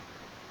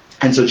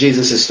 And so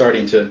Jesus is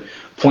starting to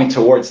point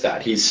towards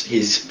that.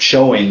 He's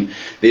showing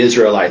the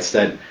Israelites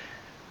that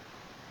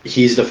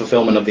he's the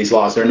fulfillment of these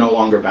laws. They're no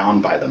longer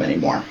bound by them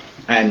anymore.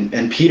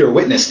 And Peter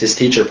witnessed his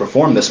teacher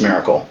perform this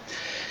miracle.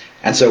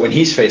 And so when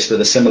he's faced with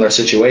a similar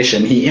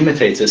situation, he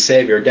imitates his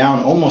Savior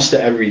down almost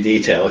to every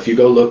detail. If you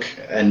go look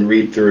and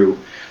read through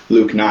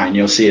Luke 9,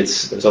 you'll see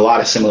there's a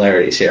lot of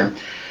similarities here.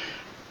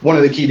 One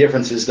of the key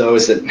differences, though,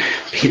 is that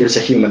Peter's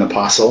a human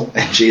apostle,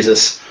 and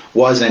Jesus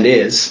was and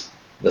is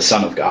the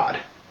Son of God.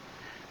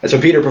 And so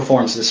Peter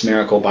performs this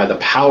miracle by the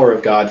power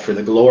of God for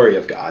the glory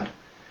of God,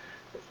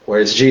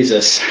 whereas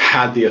Jesus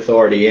had the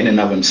authority in and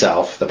of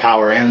himself, the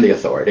power and the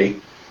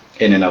authority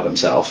in and of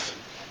himself,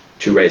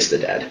 to raise the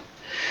dead.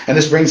 And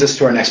this brings us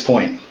to our next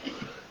point.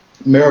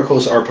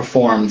 Miracles are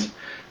performed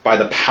by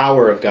the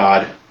power of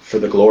God for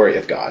the glory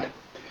of God.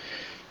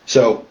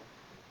 So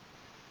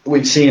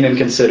we've seen and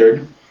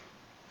considered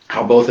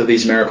how both of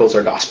these miracles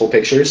are gospel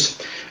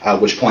pictures,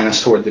 which point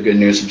us toward the good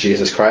news of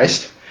Jesus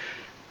Christ.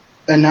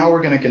 And now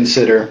we're going to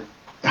consider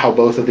how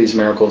both of these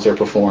miracles are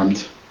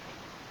performed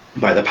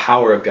by the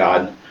power of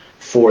God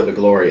for the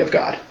glory of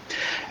God.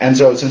 And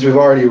so since we've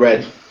already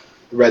read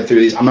through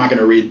these, I'm not going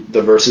to read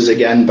the verses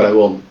again, but I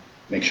will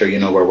make sure you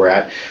know where we're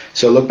at.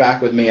 So look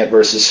back with me at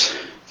verses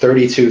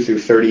 32 through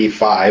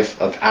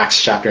 35 of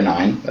Acts chapter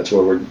 9. That's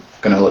where we're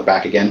going to look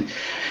back again.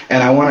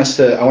 And I want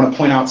to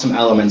point out some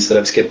elements that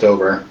I've skipped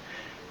over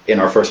in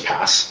our first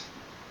pass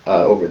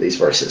over these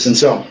verses. And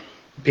so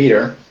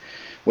Peter,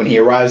 when he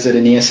arrives at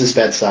Aeneas'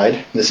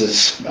 bedside, this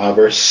is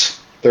verse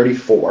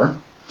 34,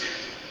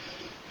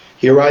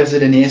 he arrives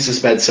at Aeneas'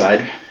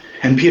 bedside,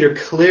 and Peter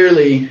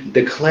clearly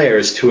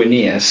declares to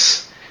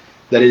Aeneas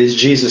that it is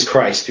Jesus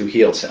Christ who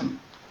heals him.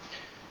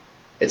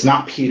 It's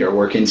not Peter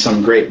working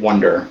some great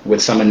wonder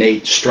with some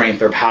innate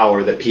strength or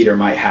power that Peter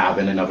might have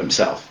in and of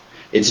himself.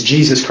 It's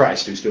Jesus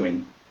Christ who's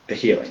doing the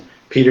healing.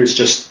 Peter's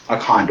just a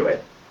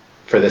conduit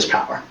for this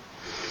power.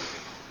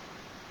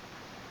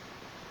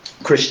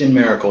 Christian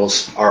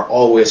miracles are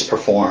always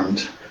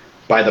performed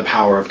by the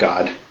power of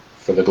God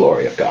for the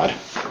glory of God.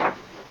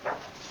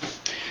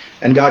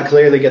 And God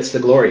clearly gets the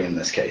glory in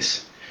this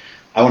case.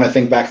 I want to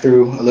think back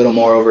through a little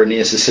more over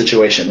Aeneas'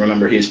 situation.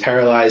 Remember, he was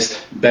paralyzed,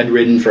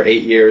 bedridden for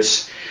 8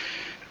 years.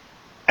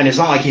 And it's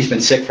not like he's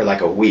been sick for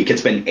like a week.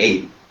 It's been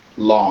 8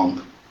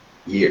 long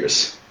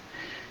years.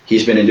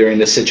 He's been enduring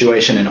this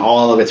situation and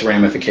all of its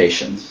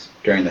ramifications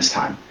during this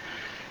time.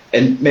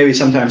 And maybe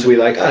sometimes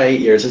we 8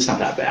 years, it's not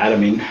that bad. I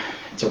mean,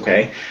 it's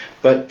okay.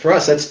 But for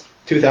us, that's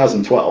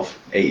 2012,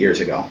 8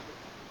 years ago.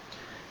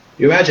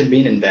 You imagine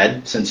being in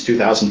bed since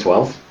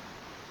 2012?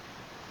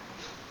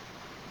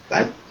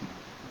 That's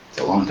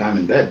a long time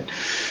in bed.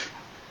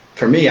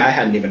 For me, I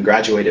hadn't even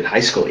graduated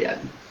high school yet.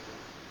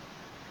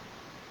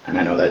 And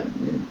I know that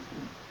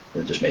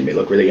it just made me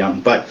look really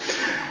young. But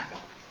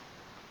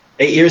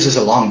 8 years is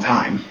a long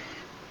time.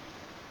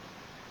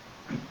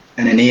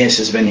 And Aeneas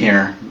has been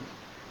here,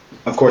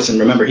 of course, and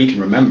remember, he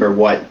can remember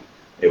what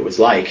it was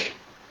like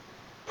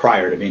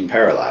prior to being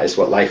paralyzed,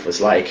 what life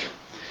was like.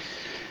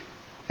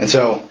 And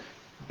so,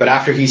 but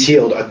after he's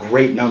healed a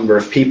great number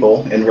of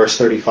people, in verse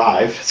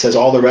 35, it says,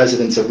 all the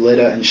residents of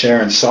Lydda and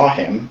Sharon saw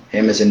him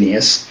as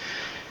Aeneas,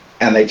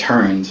 and they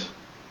turned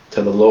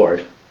to the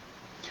Lord.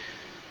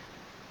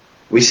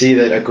 We see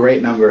that a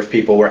great number of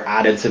people were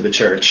added to the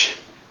church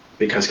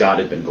because God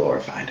had been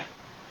glorified.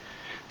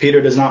 Peter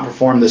does not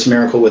perform this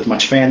miracle with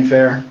much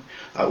fanfare.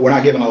 We're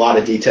not given a lot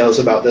of details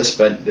about this,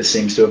 but this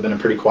seems to have been a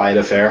pretty quiet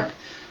affair.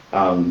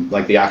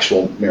 Like the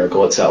actual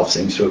miracle itself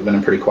seems to have been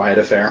a pretty quiet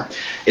affair.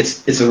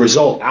 It's the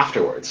result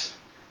afterwards.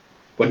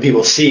 When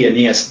people see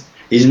Aeneas,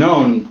 he's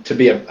known to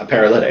be a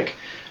paralytic,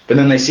 but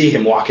then they see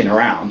him walking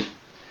around.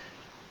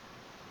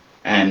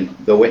 And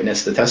the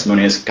witness, the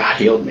testimony is, God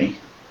healed me.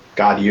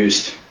 God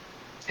used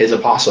his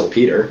apostle,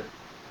 Peter,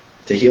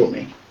 to heal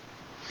me.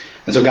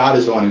 And so God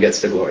is the one who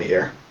gets the glory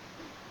here.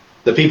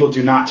 The people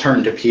do not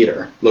turn to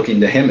Peter, looking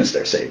to him as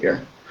their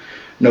Savior.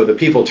 No, the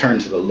people turn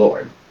to the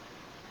Lord.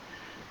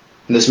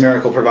 And this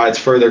miracle provides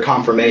further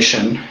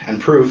confirmation and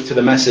proof to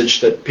the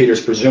message that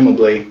Peter's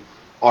presumably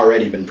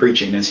already been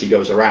preaching as he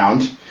goes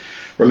around.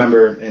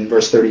 Remember in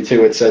verse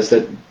 32, it says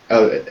that,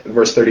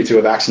 verse 32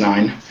 of Acts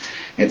 9,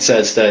 it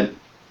says that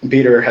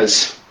Peter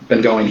has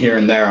been going here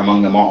and there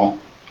among them all.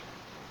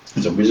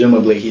 And so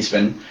presumably he's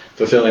been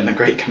fulfilling the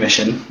Great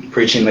Commission,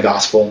 preaching the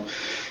gospel,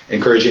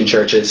 encouraging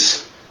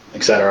churches,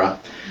 etc.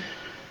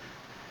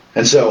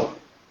 And so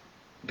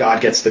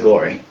God gets the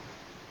glory,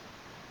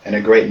 and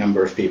a great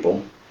number of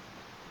people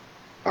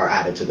are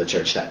added to the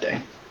church that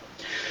day.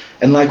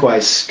 And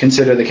likewise,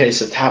 consider the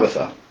case of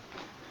Tabitha.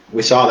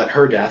 We saw that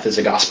her death is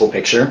a gospel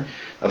picture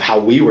of how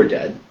we were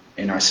dead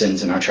in our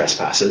sins and our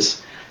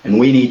trespasses, and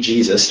we need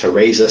Jesus to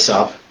raise us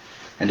up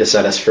and to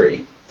set us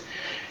free.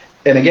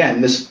 And again,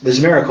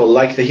 this miracle,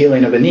 like the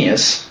healing of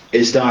Aeneas,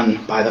 is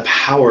done by the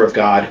power of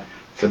God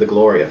for the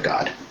glory of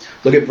God.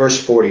 Look at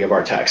verse 40 of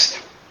our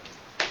text.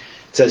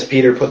 It says,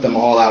 Peter put them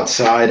all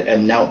outside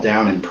and knelt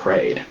down and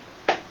prayed.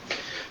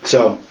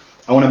 So,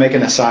 I want to make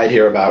an aside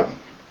here about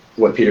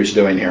what Peter's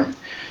doing here.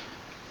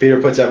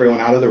 Peter puts everyone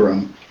out of the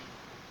room,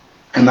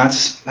 and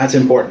that's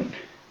important,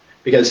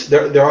 because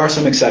there are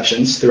some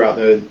exceptions throughout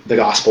the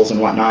Gospels and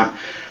whatnot,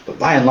 but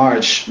by and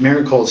large,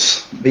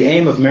 miracles, the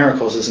aim of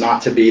miracles is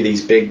not to be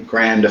these big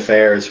grand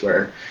affairs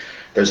where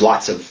there's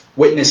lots of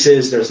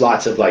witnesses, there's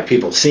lots of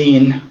people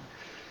seen.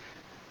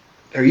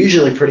 They're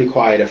usually pretty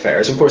quiet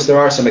affairs. Of course, there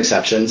are some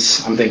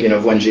exceptions. I'm thinking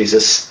of when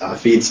Jesus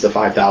feeds the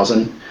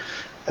 5,000.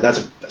 That's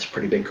a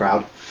pretty big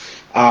crowd.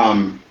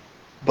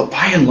 But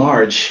by and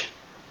large,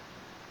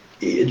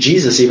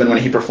 Jesus, even when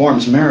he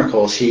performs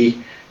miracles,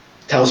 he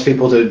tells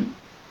people to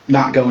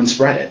not go and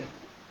spread it,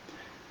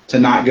 to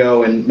not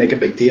go and make a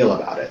big deal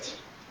about it,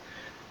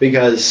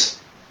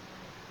 because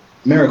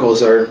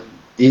miracles are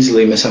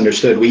easily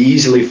misunderstood. We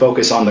easily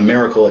focus on the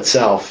miracle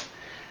itself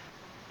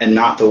and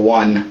not the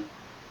one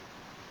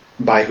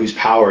by whose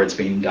power it's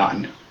being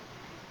done.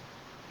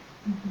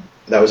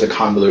 That was a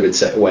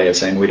convoluted way of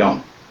saying we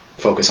don't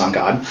focus on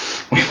God.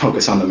 We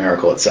focus on the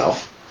miracle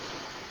itself.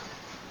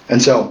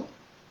 And so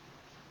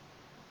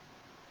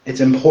it's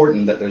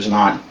important that there's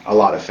not a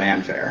lot of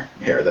fanfare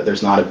here, that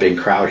there's not a big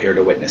crowd here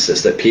to witness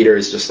this, that Peter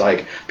is just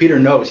Peter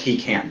knows he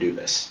can't do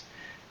this.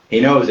 He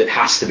knows it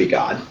has to be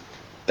God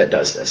that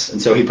does this.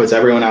 And so he puts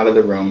everyone out of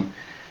the room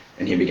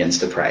and he begins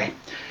to pray.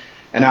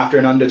 And after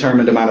an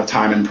undetermined amount of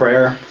time in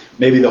prayer,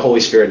 maybe the Holy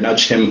Spirit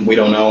nudged him, we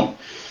don't know,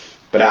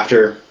 but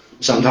after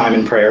some time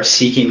in prayer,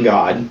 seeking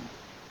God,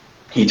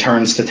 he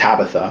turns to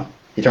Tabitha,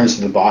 he turns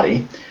to the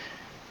body,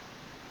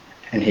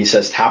 and he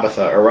says,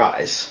 Tabitha,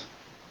 arise.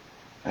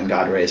 And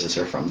God raises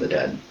her from the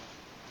dead.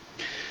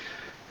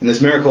 And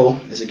this miracle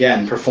is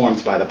again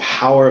performed by the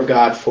power of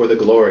God for the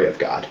glory of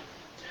God.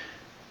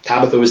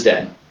 Tabitha was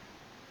dead.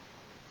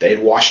 They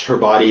had washed her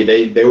body.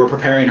 They were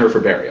preparing her for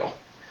burial.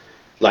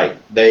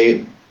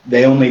 They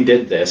only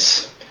did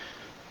this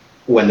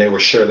when they were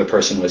sure the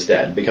person was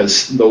dead,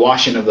 because the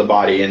washing of the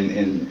body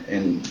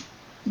in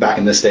back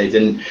in this day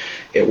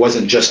it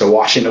wasn't just a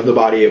washing of the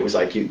body. It was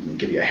you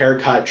give you a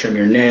haircut, trim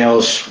your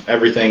nails,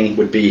 everything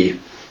would be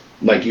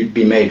you'd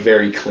be made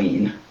very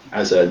clean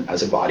as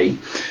a body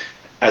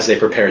as they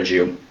prepared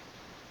you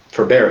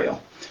for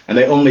burial. And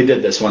they only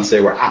did this once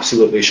they were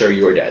absolutely sure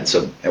you were dead.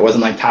 So it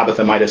wasn't like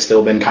Tabitha might have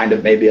still been kind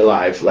of maybe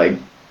alive,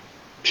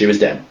 she was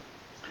dead.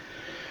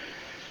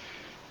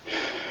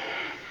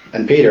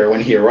 And Peter,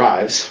 when he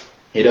arrives,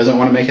 he doesn't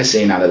want to make a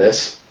scene out of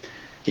this.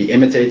 He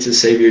imitates his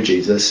Savior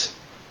Jesus,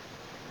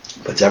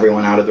 puts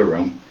everyone out of the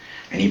room,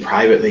 and he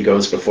privately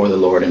goes before the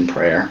Lord in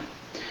prayer,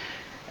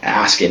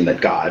 asking that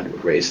God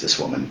would raise this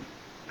woman.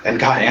 And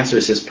God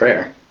answers his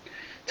prayer.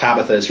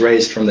 Tabitha is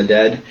raised from the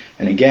dead,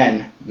 and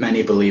again,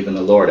 many believe in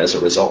the Lord as a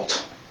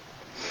result.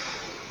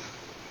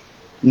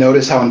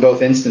 Notice how in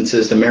both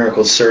instances the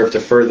miracles serve to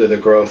further the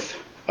growth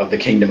of the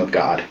kingdom of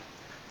God.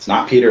 It's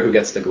not Peter who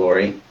gets the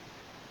glory.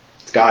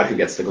 It's God who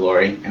gets the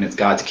glory, and it's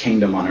God's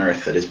kingdom on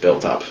earth that is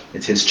built up.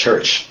 It's his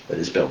church that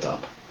is built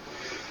up.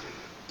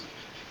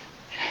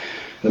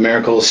 The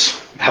miracles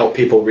help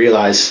people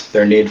realize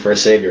their need for a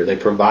Savior. They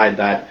provide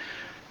that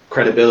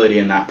credibility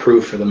and that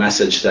proof for the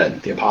message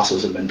that the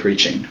apostles have been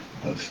preaching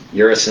of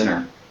you're a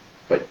sinner,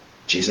 but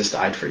Jesus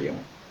died for you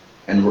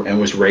and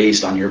was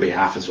raised on your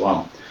behalf as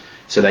well,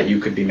 so that you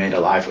could be made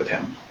alive with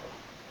him.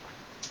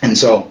 And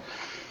so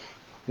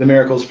the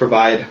miracles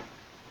provide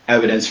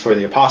evidence for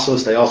the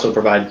apostles. They also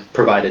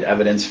provided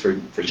evidence for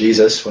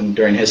Jesus when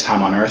during his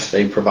time on earth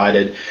they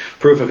provided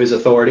proof of his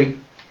authority.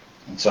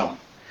 And so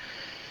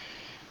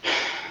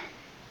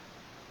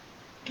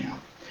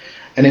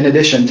and in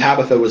addition,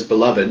 Tabitha was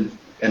beloved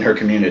in her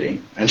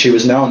community, and she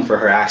was known for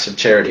her acts of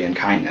charity and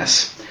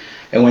kindness.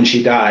 And when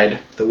she died,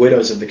 the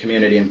widows of the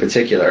community in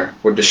particular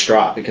were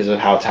distraught because of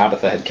how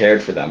Tabitha had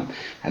cared for them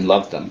and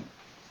loved them.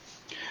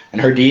 And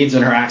her deeds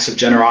and her acts of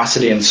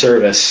generosity and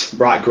service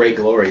brought great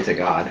glory to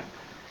God.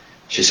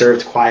 She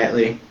served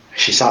quietly.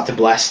 She sought to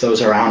bless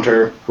those around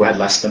her who had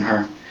less than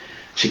her.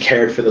 She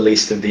cared for the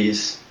least of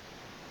these.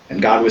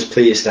 And God was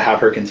pleased to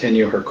have her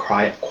continue her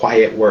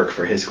quiet work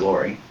for his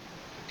glory.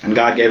 And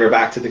God gave her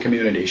back to the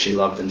community she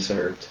loved and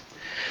served.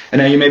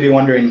 And now you may be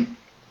wondering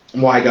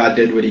why God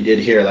did what he did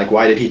here.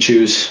 Why did he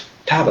choose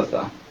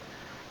Tabitha?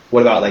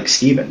 What about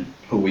Stephen,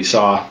 who we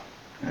saw,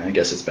 I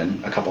guess it's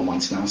been a couple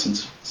months now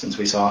since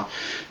we saw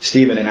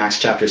Stephen in Acts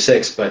chapter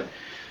 6, but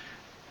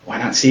why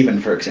not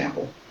Stephen, for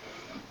example?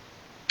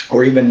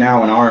 Or even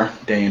now in our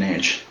day and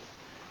age,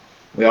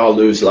 we all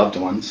lose loved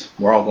ones.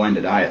 We're all going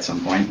to die at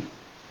some point.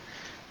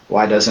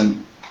 Why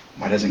doesn't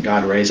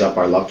God raise up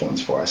our loved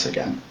ones for us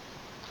again?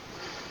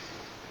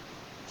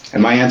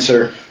 And my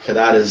answer to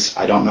that is,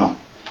 I don't know.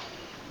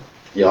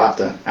 You'll have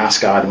to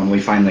ask God when we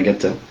finally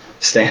get to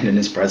stand in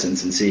his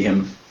presence and see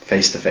him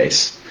face to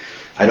face.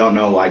 I don't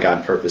know why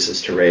God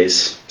purposes to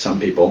raise some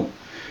people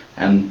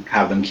and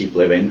have them keep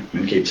living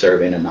and keep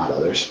serving and not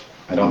others.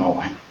 I don't know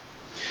why.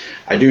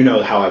 I do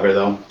know, however,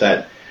 though,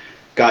 that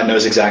God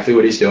knows exactly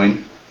what he's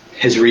doing.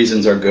 His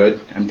reasons are good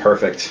and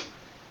perfect.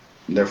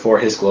 They're for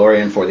his glory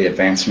and for the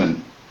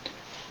advancement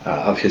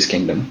of his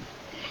kingdom.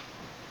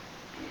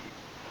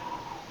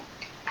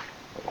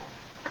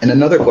 And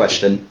another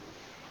question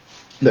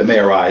that may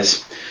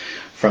arise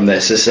from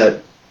this is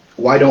that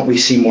why don't we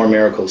see more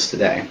miracles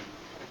today?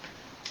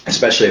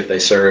 Especially if they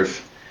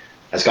serve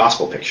as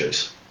gospel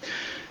pictures.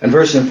 And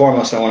first and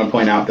foremost, I want to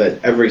point out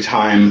that every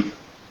time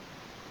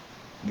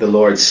the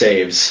Lord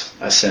saves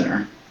a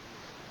sinner,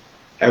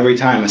 every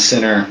time a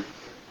sinner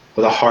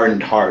with a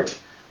hardened heart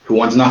who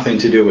wants nothing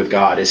to do with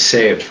God is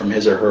saved from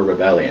his or her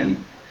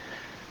rebellion,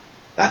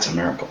 that's a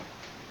miracle.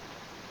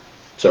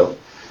 So,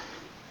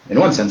 in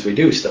one sense, we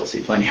do still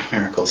see plenty of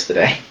miracles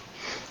today,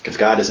 because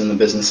God is in the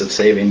business of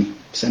saving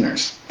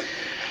sinners.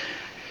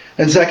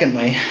 And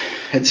secondly,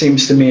 it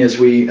seems to me as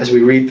we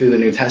read through the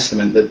New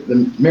Testament that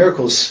the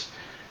miracles,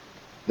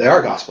 they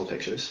are gospel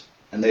pictures,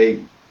 and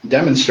they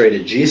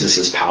demonstrated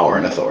Jesus' power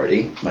and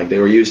authority, like they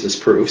were used as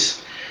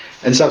proofs.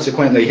 And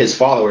subsequently, his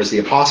followers, the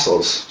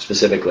apostles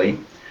specifically,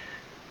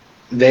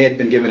 they had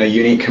been given a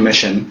unique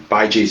commission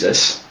by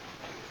Jesus.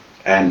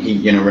 And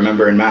he,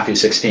 remember in Matthew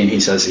 16, he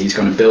says he's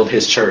going to build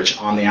his church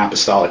on the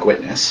apostolic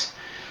witness.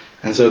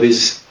 And so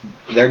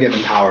they're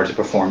given power to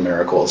perform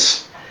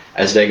miracles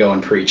as they go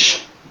and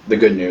preach the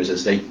good news,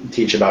 as they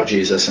teach about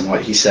Jesus and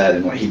what he said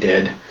and what he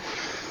did.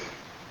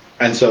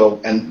 And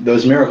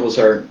those miracles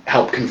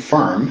help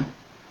confirm,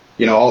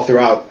 all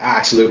throughout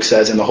Acts, Luke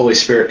says, and the Holy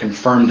Spirit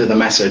confirmed the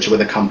message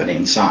with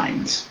accompanying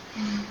signs.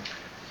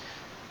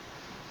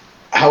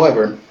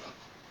 However,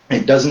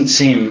 there doesn't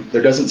seem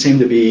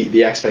to be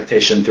the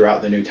expectation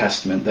throughout the New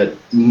Testament that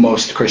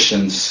most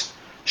Christians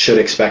should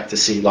expect to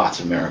see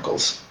lots of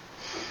miracles.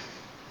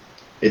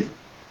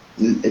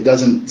 It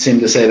doesn't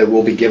seem to say that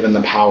we'll be given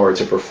the power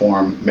to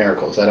perform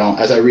miracles.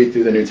 As I read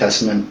through the New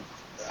Testament,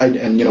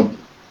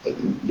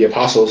 the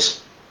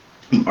apostles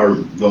are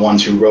the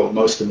ones who wrote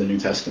most of the New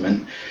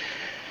Testament,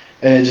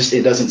 and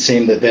it doesn't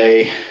seem that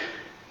they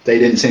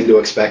didn't seem to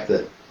expect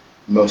that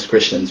most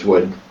Christians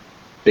would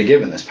be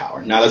given this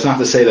power. Now, that's not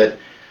to say that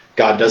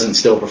God doesn't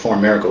still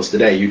perform miracles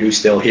today. You do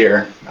still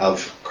hear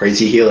of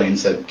crazy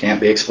healings that can't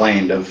be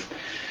explained, of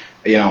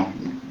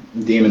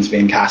demons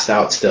being cast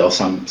out still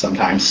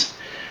sometimes.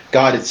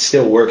 God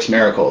still works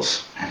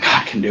miracles, and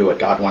God can do what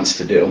God wants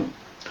to do.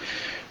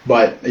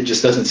 But it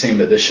just doesn't seem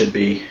that this should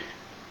be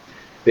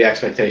the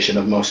expectation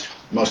of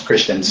most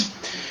Christians.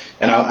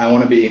 And I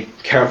want to be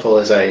careful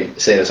as I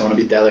say this. I want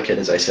to be delicate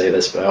as I say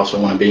this, but I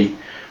also want to be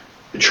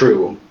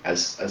true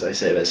as I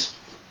say this.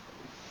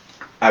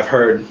 I've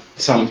heard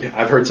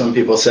some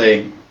people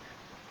say,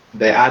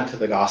 they add to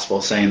the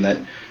gospel saying that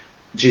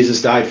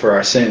Jesus died for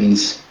our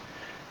sins,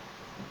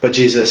 but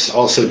Jesus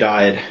also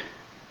died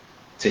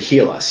to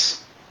heal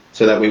us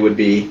so that we would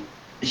be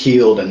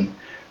healed and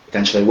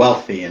potentially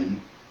wealthy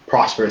and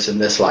prosperous in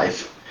this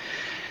life.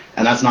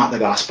 And that's not the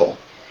gospel.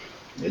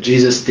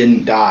 Jesus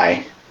didn't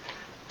die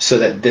so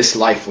that this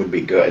life would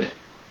be good.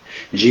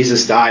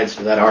 Jesus died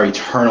so that our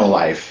eternal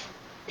life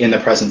in the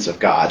presence of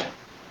God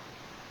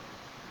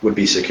would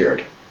be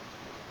secured.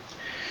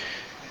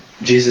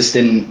 Jesus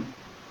didn't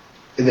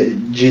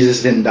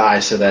die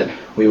so that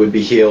we would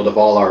be healed of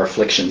all our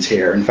afflictions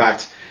here. In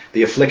fact,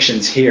 the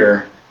afflictions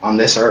here on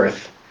this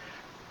earth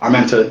are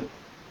meant to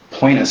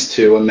point us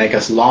to and make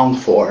us long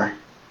for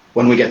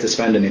when we get to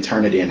spend an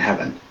eternity in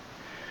heaven.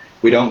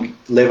 We don't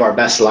live our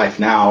best life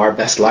now. Our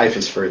best life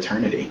is for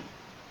eternity.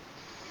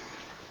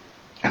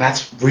 And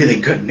that's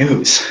really good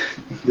news.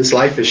 This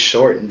life is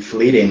short and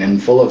fleeting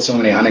and full of so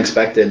many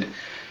unexpected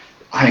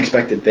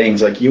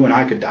things. Like, you and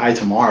I could die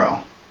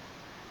tomorrow.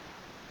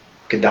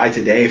 Could die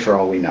today for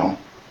all we know.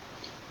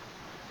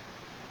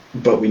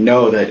 But we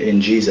know that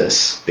in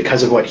Jesus,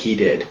 because of what he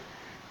did,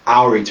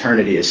 our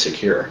eternity is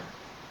secure.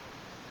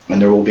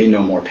 And there will be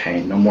no more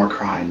pain, no more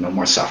crying, no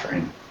more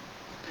suffering.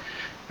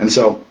 And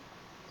so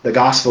the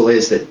gospel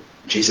is that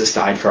Jesus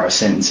died for our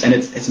sins. And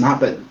it's not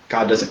that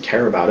God doesn't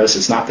care about us.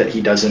 It's not that he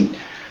doesn't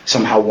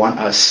somehow want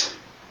us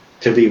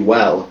to be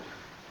well.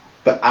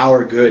 But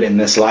our good in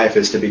this life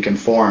is to be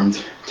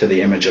conformed to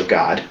the image of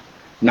God.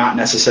 Not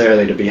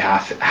necessarily to be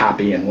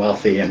happy and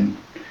wealthy and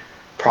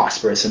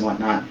prosperous and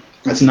whatnot.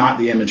 That's not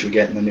the image we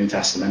get in the New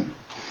Testament.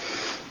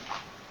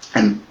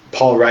 And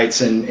Paul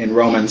writes in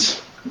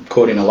Romans,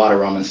 quoting a lot of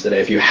Romans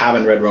today. If you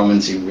haven't read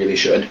Romans, you really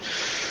should.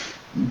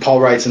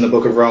 Paul writes in the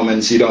book of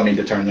Romans, you don't need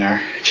to turn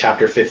there,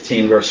 chapter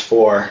 15, verse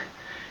 4.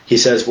 He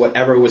says,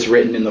 whatever was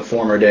written in the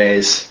former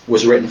days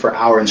was written for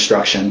our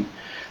instruction,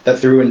 that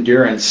through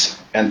endurance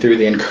and through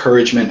the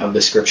encouragement of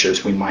the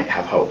Scriptures we might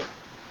have hope.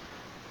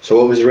 So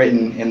what was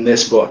written in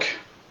this book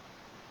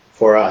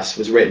for us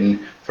was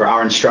written for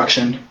our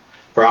instruction,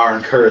 for our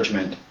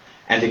encouragement,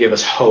 and to give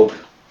us hope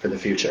for the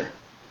future.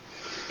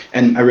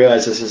 And I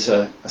realize this is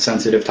a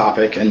sensitive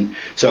topic, and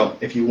so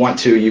if you want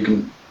to, you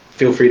can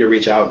feel free to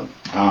reach out.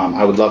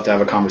 I would love to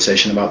have a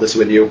conversation about this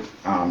with you.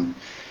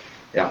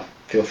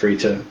 Feel free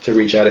to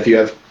reach out if you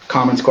have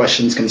comments,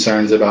 questions,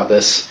 concerns about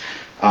this.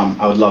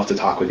 I would love to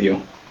talk with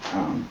you.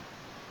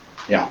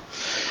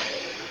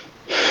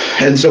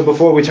 And so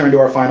before we turn to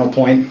our final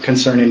point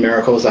concerning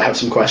miracles, I have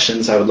some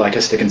questions I would like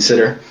us to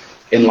consider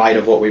in light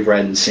of what we've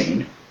read and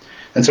seen.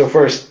 And so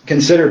first,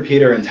 consider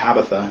Peter and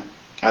Tabitha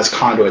as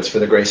conduits for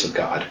the grace of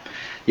God.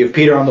 You have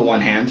Peter on the one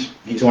hand.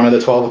 He's one of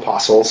the 12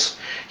 apostles.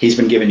 He's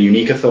been given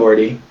unique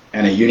authority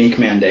and a unique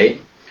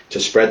mandate to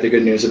spread the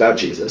good news about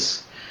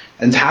Jesus.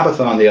 And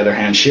Tabitha, on the other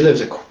hand, she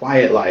lives a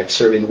quiet life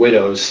serving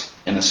widows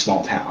in a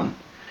small town.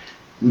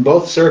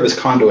 Both serve as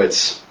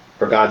conduits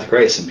for God's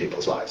grace in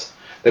people's lives.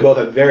 They both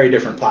have very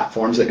different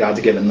platforms that God's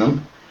given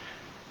them,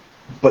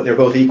 but they're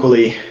both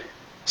equally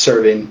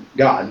serving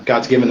God.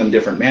 God's given them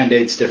different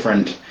mandates,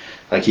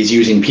 like he's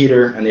using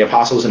Peter and the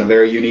apostles in a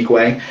very unique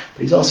way,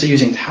 but he's also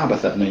using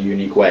Tabitha in a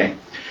unique way.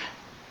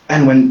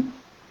 And when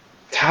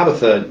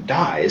Tabitha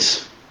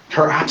dies,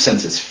 her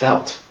absence is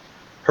felt.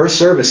 Her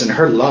service and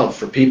her love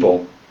for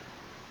people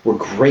were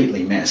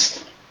greatly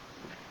missed.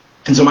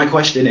 And so my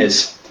question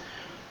is,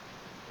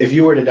 if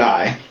you were to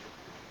die,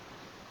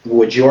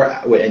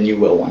 and you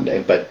will one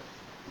day, but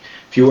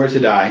if you were to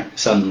die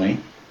suddenly,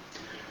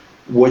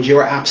 would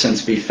your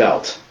absence be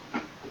felt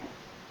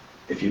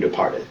if you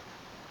departed?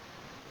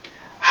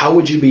 How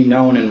would you be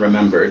known and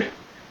remembered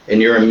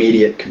in your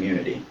immediate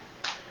community?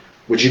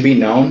 Would you be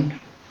known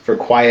for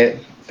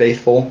quiet,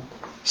 faithful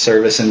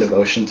service and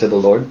devotion to the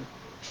Lord?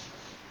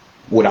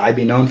 Would I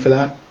be known for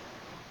that?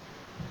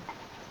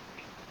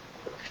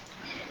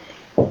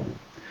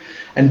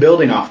 And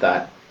building off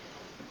that,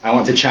 I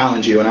want to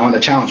challenge you, and I want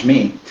to challenge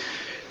me,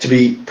 to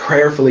be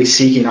prayerfully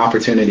seeking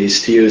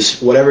opportunities to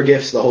use whatever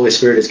gifts the Holy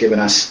Spirit has given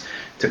us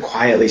to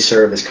quietly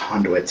serve as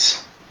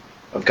conduits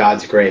of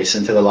God's grace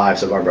into the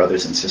lives of our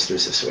brothers and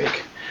sisters this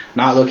week.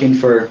 Not looking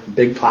for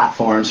big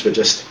platforms, but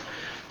just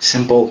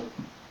simple,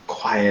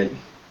 quiet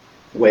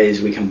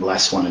ways we can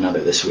bless one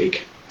another this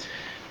week.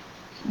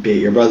 Be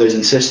it your brothers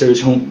and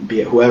sisters,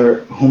 be it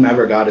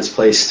whomever God has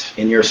placed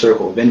in your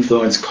circle of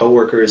influence,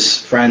 co-workers,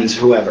 friends,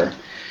 whoever.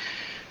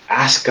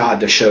 Ask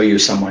God to show you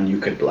someone you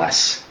could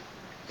bless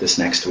this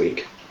next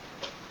week.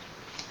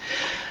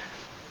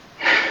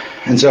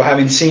 And so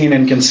having seen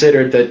and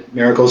considered that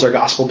miracles are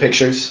gospel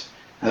pictures,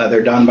 and that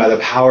they're done by the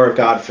power of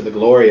God for the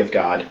glory of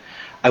God,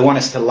 I want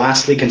us to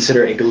lastly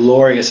consider a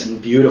glorious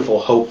and beautiful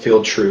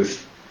hope-filled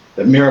truth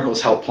that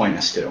miracles help point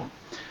us to.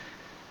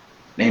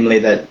 Namely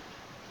that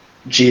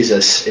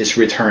Jesus is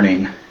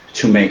returning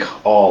to make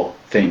all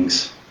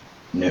things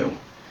new.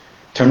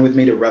 Turn with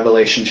me to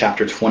Revelation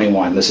chapter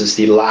 21. This is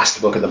the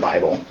last book of the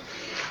Bible.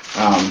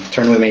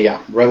 Turn with me,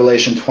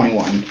 Revelation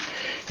 21.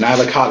 And I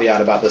have a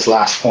caveat about this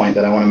last point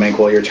that I want to make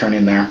while you're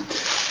turning there.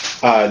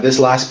 This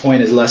last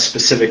point is less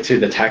specific to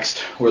the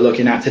text we're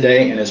looking at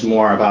today and is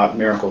more about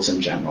miracles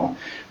in general.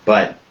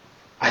 But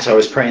as I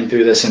was praying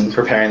through this and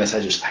preparing this,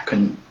 I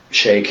couldn't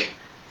shake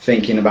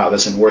thinking about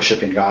this and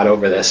worshiping God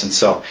over this. And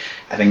so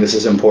I think this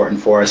is important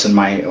for us. And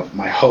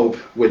my hope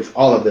with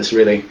all of this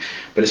really,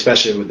 but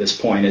especially with this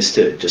point, is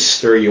to just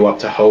stir you up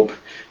to hope,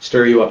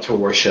 stir you up to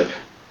worship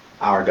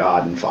our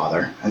God and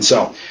Father. And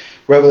so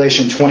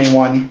Revelation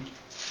 21,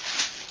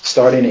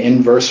 starting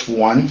in verse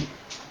 1.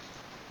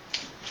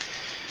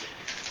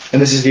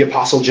 And this is the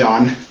Apostle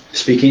John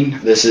speaking.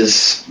 This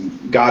is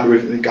God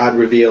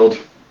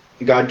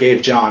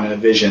gave John a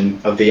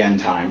vision of the end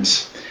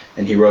times,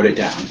 and he wrote it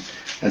down.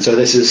 And so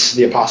this is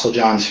the Apostle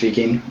John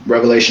speaking.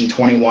 Revelation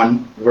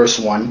 21, verse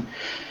 1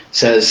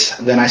 says,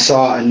 "Then I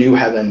saw a new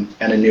heaven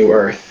and a new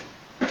earth,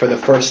 for the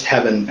first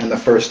heaven and the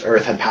first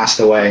earth had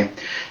passed away,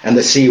 and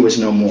the sea was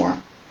no more.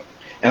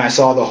 And I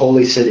saw the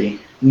holy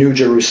city, New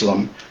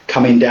Jerusalem,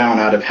 coming down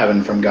out of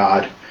heaven from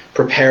God,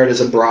 prepared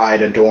as a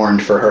bride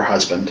adorned for her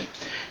husband.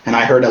 And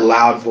I heard a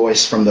loud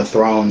voice from the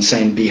throne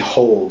saying,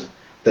 'Behold,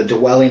 the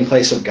dwelling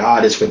place of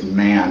God is with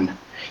man.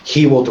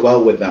 He will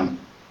dwell with them,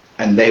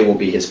 and they will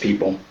be his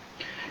people.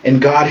 And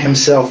God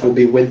himself will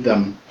be with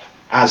them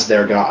as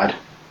their God.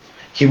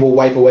 He will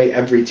wipe away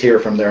every tear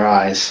from their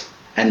eyes,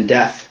 and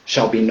death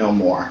shall be no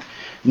more.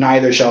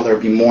 Neither shall there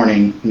be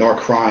mourning, nor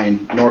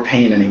crying, nor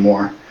pain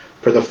anymore,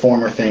 for the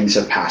former things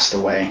have passed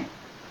away.'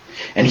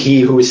 And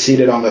he who is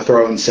seated on the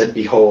throne said,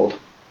 'Behold,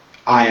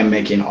 I am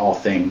making all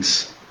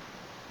things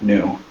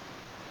new.'"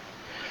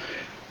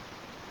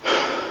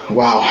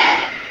 Wow.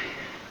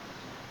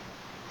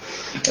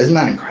 Isn't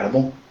that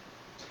incredible?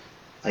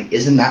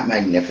 Isn't that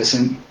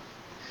magnificent?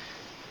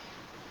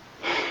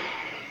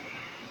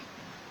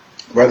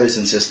 Brothers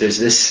and sisters,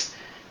 this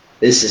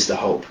is the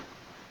hope.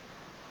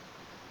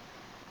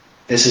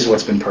 This is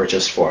what's been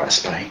purchased for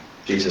us by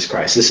Jesus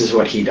Christ. This is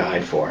what he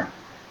died for,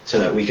 so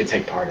that we could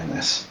take part in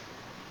this.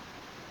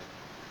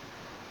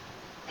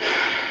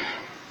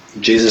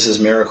 Jesus'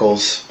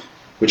 miracles,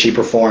 which he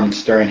performed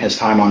during his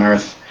time on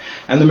earth,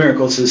 and the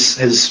miracles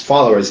his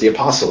followers, the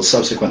apostles,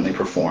 subsequently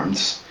performed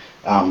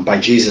by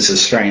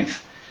Jesus'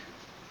 strength,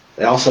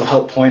 they also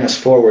help point us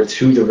forward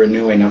to the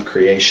renewing of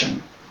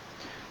creation.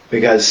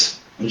 Because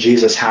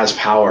Jesus has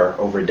power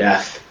over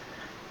death,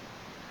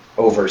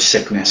 over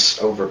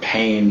sickness, over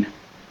pain.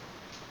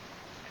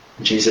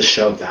 Jesus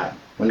showed that.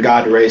 When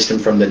God raised him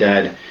from the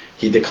dead,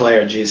 he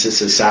declared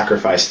Jesus'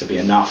 sacrifice to be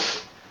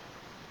enough,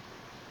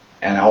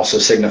 and also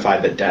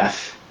signified that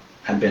death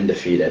had been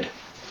defeated.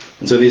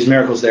 And so these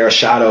miracles, they're a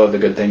shadow of the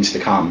good things to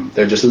come.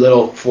 They're just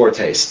little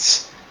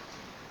foretastes.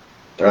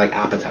 They're like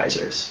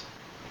appetizers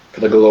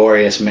for the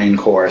glorious main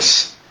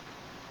course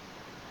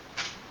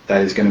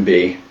that is going to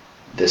be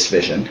this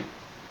vision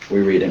we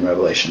read in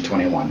Revelation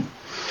 21.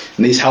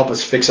 And these help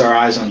us fix our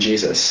eyes on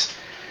Jesus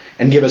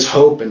and give us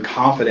hope and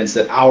confidence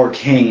that our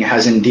King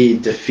has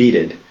indeed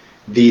defeated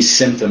these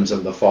symptoms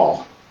of the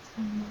fall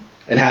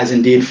and has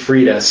indeed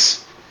freed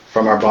us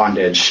from our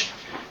bondage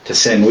to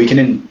sin. We can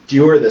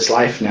endure this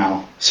life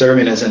now,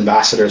 serving as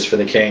ambassadors for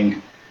the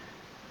King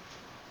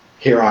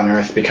here on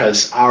earth,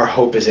 because our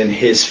hope is in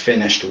his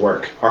finished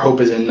work. Our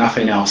hope is in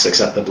nothing else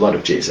except the blood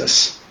of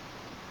Jesus.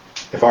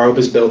 If our hope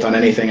is built on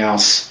anything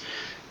else,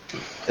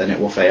 then it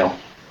will fail.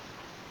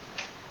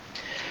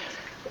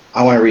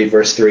 I want to read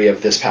verse 3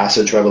 of this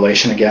passage,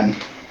 Revelation, again. It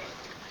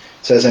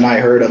says, "And I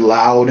heard a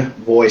loud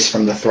voice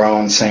from the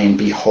throne saying,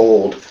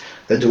 'Behold,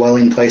 the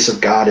dwelling place of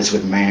God is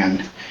with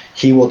man.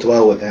 He will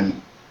dwell with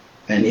them,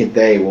 and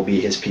they will be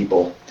his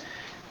people.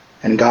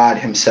 And God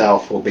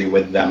himself will be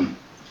with them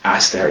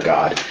as their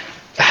God.'"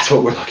 That's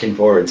what we're looking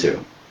forward to.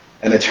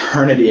 An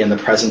eternity in the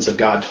presence of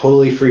God,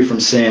 totally free from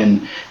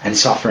sin and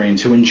suffering,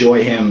 to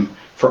enjoy him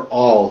for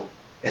all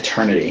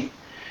eternity.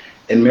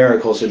 And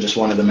miracles are just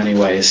one of the many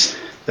ways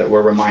that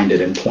we're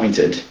reminded and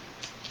pointed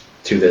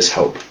to this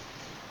hope.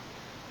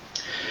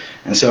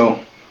 And so,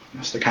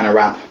 just to kind of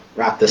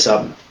wrap this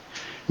up,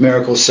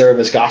 miracles serve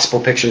as gospel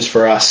pictures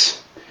for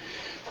us.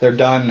 They're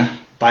done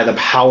by the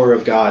power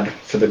of God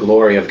for the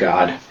glory of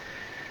God.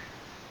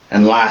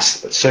 And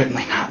last, but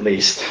certainly not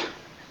least,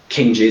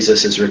 King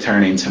Jesus is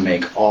returning to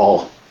make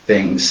all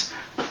things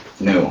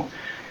new.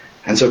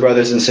 And so,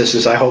 brothers and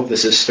sisters, I hope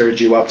this has stirred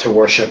you up to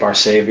worship our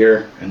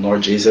Savior and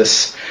Lord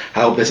Jesus.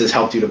 I hope this has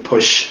helped to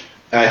push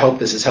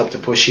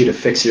you to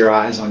fix your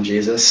eyes on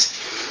Jesus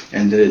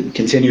and to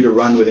continue to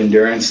run with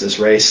endurance this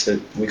race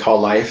that we call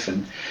life.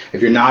 And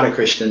if you're not a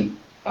Christian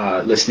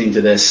listening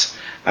to this,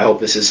 I hope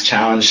this has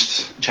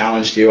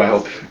challenged you. I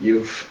hope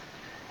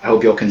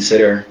you'll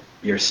consider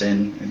your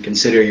sin and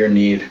consider your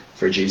need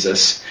for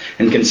Jesus,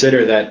 and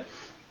consider that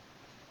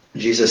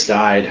Jesus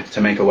died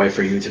to make a way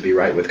for you to be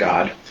right with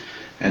God,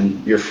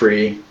 and you're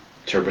free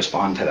to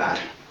respond to that.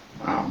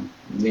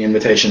 The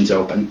invitation's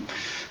open.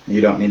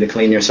 You don't need to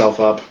clean yourself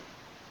up.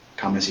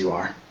 Come as you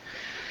are.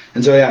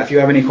 And so, if you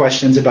have any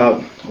questions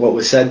about what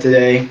was said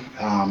today,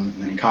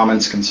 any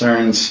comments,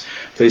 concerns,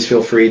 please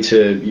feel free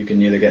to, you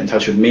can either get in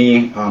touch with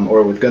me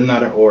or with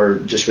Gunnar, or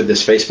just with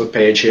this Facebook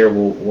page here,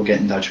 we'll get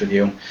in touch with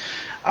you.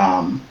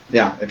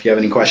 If you have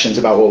any questions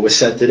about what was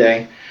said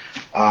today,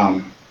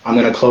 I'm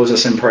going to close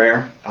us in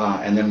prayer,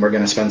 and then we're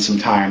going to spend some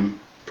time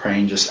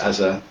praying just as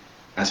a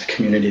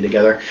community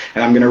together.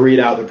 And I'm going to read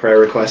out the prayer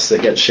requests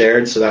that get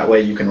shared, so that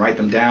way you can write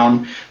them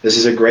down. This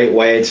is a great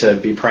way to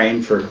be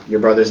praying for your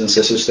brothers and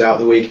sisters throughout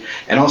the week.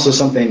 And also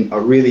a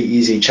really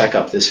easy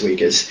checkup this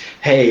week is,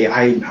 hey,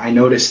 I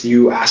noticed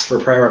you asked for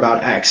prayer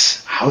about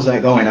X. How's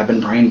that going? I've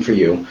been praying for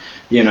you.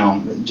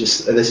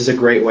 This is a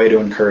great way to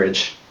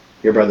encourage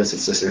your brothers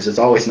and sisters. It's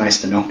always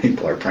nice to know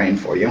people are praying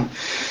for you.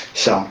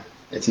 So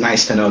it's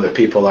nice to know that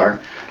people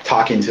are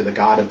talking to the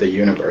God of the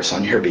universe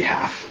on your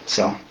behalf.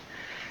 So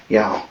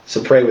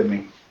pray with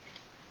me.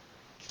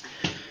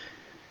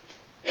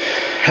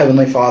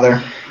 Heavenly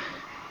Father,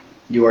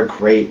 you are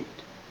great,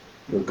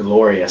 you're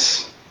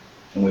glorious,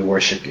 and we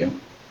worship you.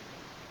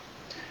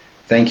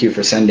 Thank you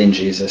for sending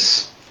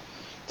Jesus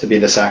to be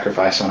the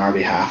sacrifice on our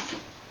behalf,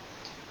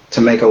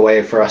 to make a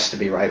way for us to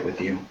be right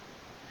with you.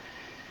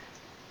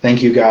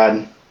 Thank you,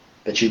 God,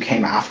 that you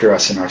came after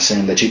us in our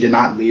sin, that you did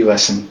not leave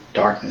us in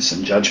darkness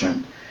and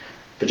judgment,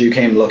 but you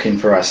came looking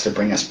for us to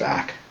bring us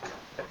back.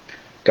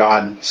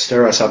 God,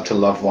 stir us up to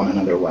love one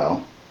another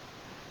well.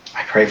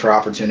 I pray for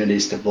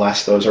opportunities to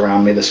bless those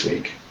around me this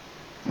week.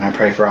 And I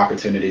pray for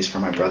opportunities for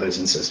my brothers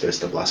and sisters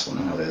to bless one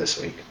another this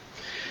week.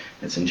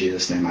 It's in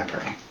Jesus' name I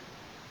pray.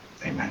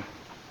 Amen.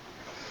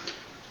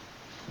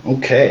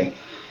 Okay.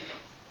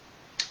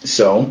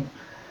 So,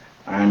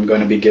 I'm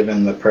going to be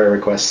given the prayer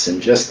requests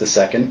in just a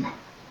second.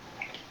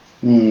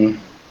 My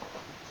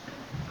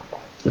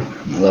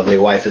lovely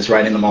wife is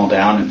writing them all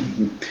down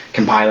and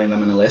compiling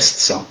them in a list,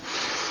 so...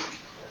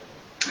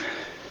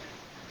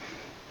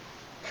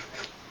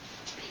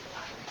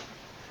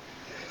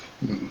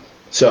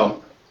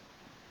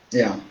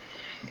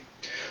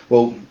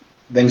 Well,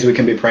 things we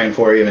can be praying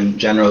for, even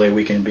generally,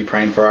 we can be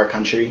praying for our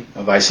country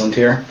of Iceland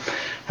here.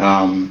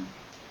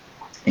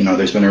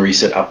 There's been a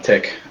recent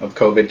uptick of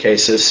COVID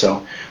cases,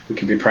 so we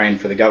can be praying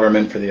for the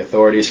government, for the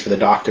authorities, for the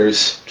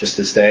doctors, just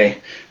as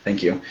they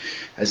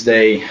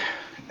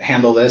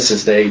handle this,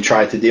 as they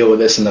try to deal with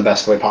this in the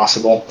best way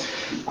possible.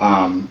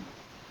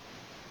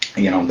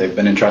 They've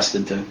been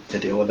entrusted to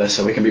deal with this,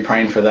 so we can be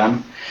praying for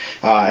them.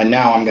 And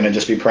now I'm going to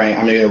just be praying.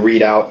 I'm going to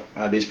read out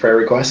these prayer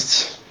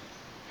requests,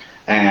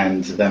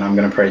 and then I'm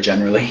going to pray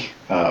generally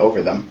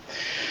over them.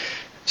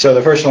 So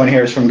the first one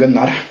here is from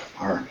Gunnar,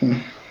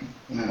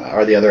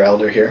 the other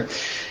elder here.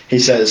 He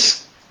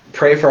says,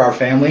 pray for our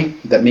family,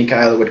 that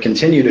Mikael would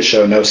continue to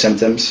show no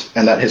symptoms,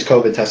 and that his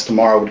COVID test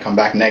tomorrow would come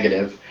back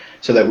negative,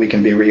 so that we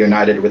can be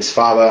reunited with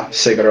Svava,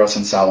 Sigaros,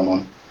 and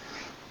Salomon.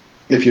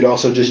 If you'd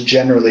also just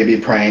generally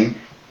be praying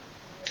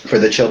for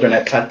the children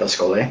at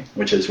Klettaskole,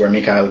 which is where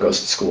Mikael goes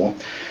to school.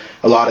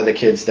 A lot of the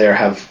kids there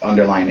have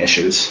underlying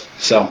issues.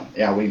 So,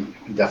 yeah, we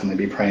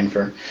definitely be praying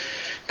for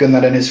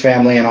Gunnar and his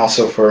family, and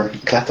also for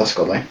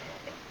Klettaskole.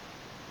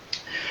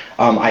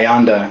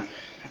 Ayanda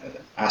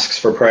asks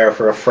for prayer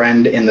for a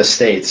friend in the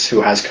States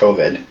who has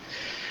COVID.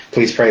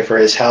 Please pray for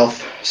his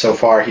health. So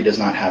far, he does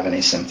not have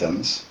any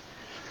symptoms.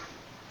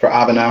 For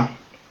Abena,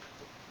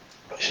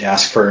 she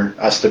asks for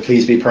us to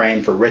please be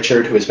praying for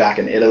Richard, who is back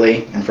in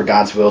Italy, and for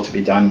God's will to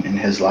be done in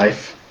his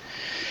life.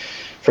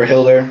 For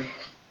Hilder,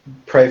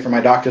 pray for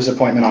my doctor's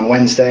appointment on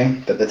Wednesday,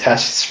 that the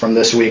tests from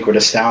this week would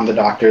astound the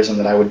doctors and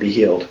that I would be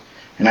healed.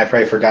 And I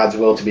pray for God's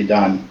will to be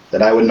done,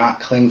 that I would not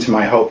cling to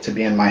my hope to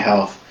be in my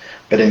health,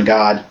 but in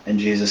God and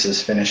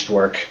Jesus' finished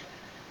work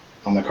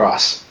on the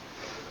cross.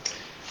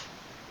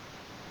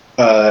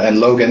 And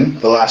Logan,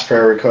 the last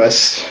prayer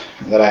request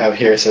that I have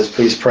here, says,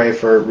 please pray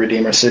for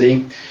Redeemer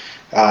City,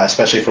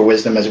 especially for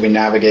wisdom as we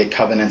navigate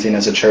covenanting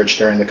as a church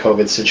during the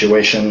COVID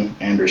situation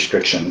and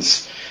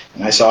restrictions.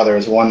 And I saw there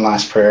was one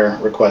last prayer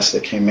request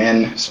that came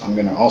in, so I'm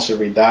going to also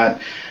read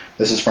that.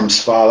 This is from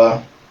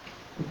Svala.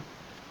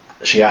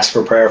 She asked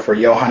for prayer for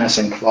Johannes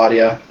and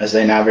Claudia as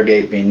they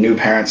navigate being new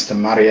parents to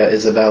Maria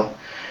Isabel,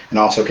 and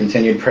also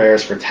continued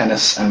prayers for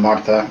Tennis and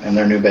Martha and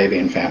their new baby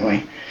and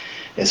family.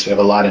 Yes, we have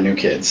a lot of new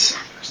kids.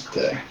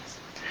 We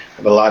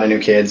have a lot of new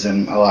kids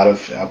and a lot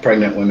of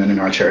pregnant women in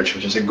our church,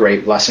 which is a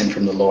great blessing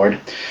from the Lord.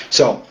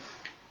 So,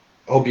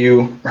 hope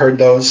you heard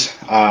those.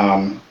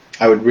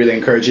 I would really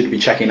encourage you to be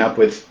checking up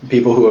with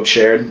people who have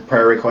shared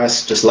prayer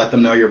requests. Just let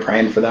them know you're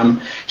praying for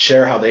them.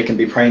 Share how they can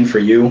be praying for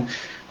you.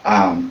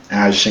 And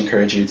I just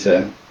encourage you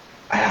to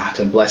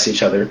bless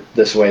each other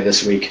this way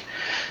this week.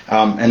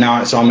 And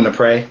now, so I'm going to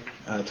pray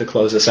to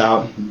close this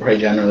out and pray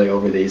generally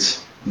over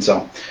these. And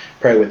so,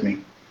 pray with me.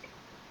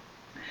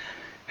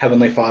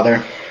 Heavenly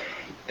Father,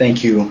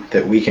 thank you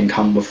that we can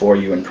come before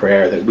you in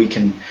prayer, that we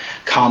can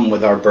come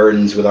with our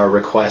burdens, with our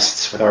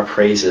requests, with our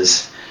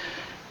praises.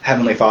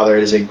 Heavenly Father,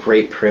 it is a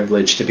great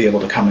privilege to be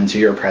able to come into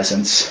your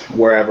presence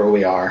wherever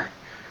we are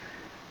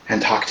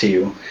and talk to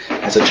you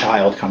as a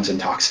child comes and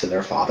talks to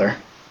their father.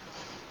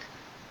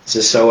 This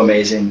is so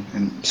amazing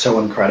and so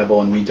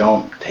incredible, and we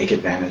don't take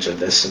advantage of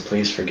this, so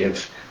please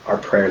forgive our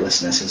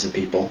prayerlessness as a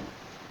people.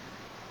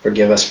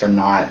 Forgive us for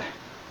not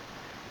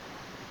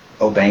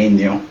obeying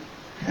you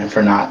and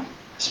for not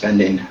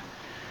spending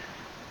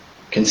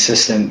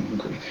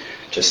consistent,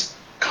 just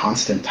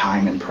constant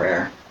time in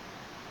prayer,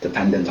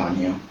 dependent on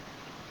you.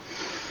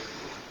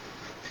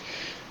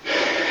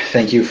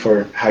 Thank you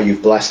for how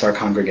you've blessed our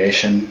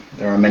congregation.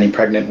 There are many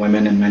pregnant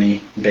women and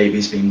many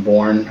babies being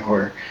born who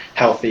are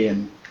healthy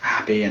and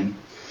happy. And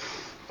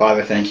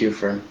Father, thank you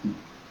for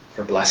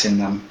blessing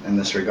them in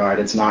this regard.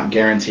 It's not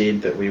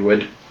guaranteed that we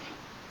would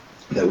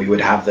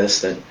have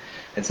this, that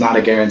it's not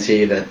a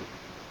guarantee that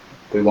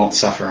we won't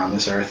suffer on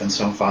this earth. And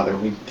so, Father,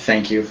 we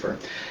thank you for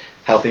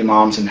healthy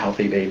moms and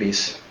healthy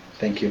babies.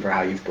 Thank you for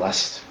how you've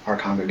blessed our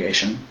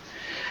congregation.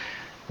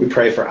 We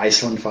pray for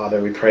Iceland,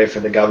 Father. We pray for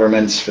the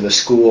governments, for the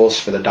schools,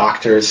 for the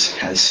doctors,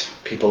 as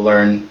people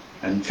learn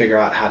and figure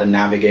out how to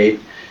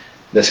navigate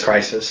this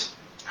crisis.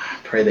 I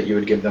pray that you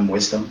would give them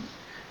wisdom.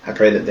 I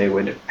pray that they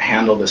would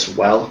handle this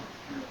well.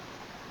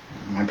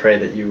 I pray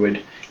that you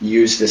would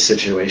use this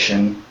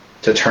situation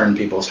to turn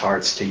people's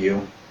hearts to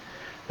you,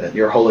 that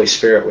your Holy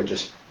Spirit would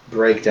just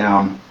break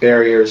down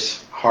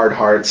barriers, hard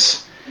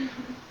hearts,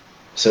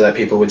 so that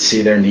people would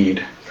see their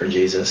need for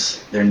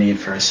Jesus, their need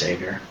for a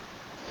Savior,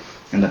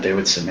 and that they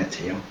would submit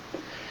to you.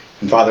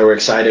 And Father, we're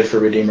excited for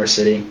Redeemer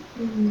City.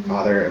 Mm-hmm.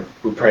 Father,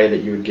 we pray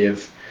that you would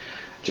give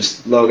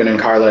just Logan and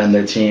Carla and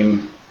their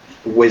team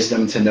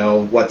wisdom to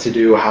know what to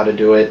do, how to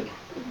do it.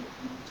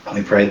 And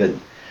we pray that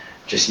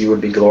just you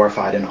would be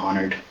glorified and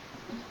honored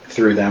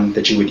through them,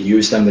 that you would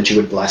use them, that you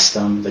would bless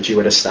them, that you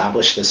would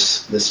establish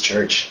this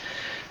church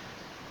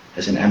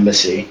as an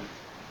embassy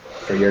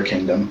for your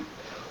kingdom,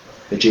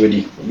 that you would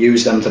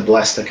use them to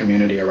bless the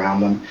community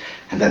around them,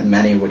 and that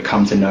many would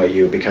come to know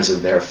you because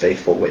of their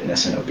faithful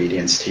witness and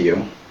obedience to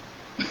you.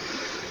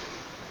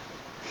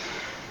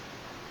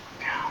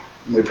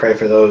 We pray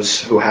for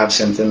those who have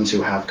symptoms,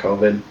 who have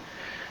COVID.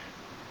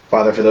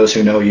 Father, for those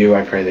who know you,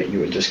 I pray that you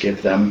would just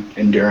give them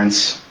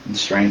endurance and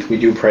strength. We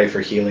do pray for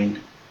healing.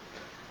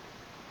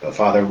 But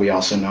Father, we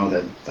also know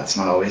that that's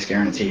not always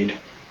guaranteed.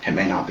 It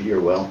may not be your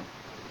will.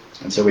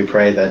 And so we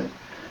pray that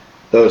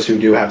those who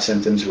do have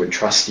symptoms would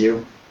trust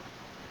you,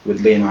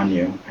 would lean on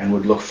you, and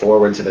would look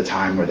forward to the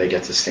time where they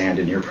get to stand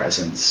in your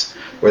presence,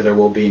 where there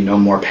will be no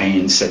more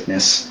pain,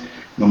 sickness,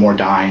 no more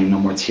dying, no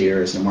more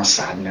tears, no more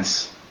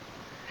sadness.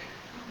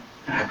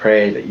 And I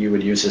pray that you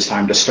would use this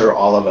time to stir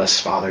all of us,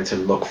 Father, to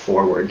look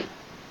forward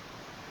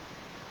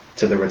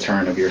to the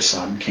return of your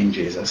Son, King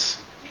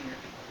Jesus.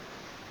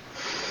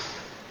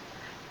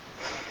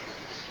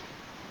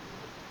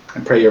 I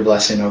pray your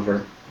blessing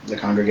over the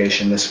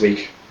congregation this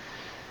week,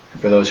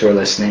 and for those who are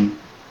listening.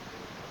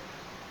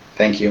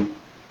 Thank you.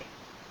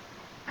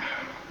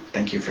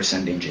 Thank you for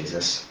sending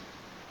Jesus.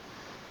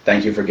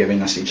 Thank you for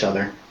giving us each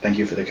other. Thank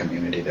you for the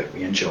community that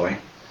we enjoy.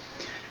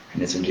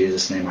 And it's in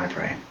Jesus' name I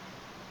pray.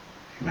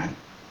 Amen.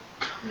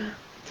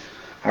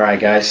 All right,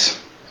 guys.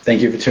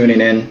 Thank you for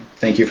tuning in.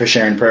 Thank you for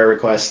sharing prayer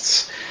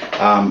requests.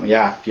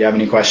 If you have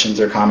any questions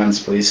or comments,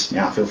 please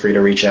feel free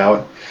to reach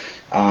out.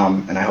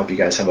 And I hope you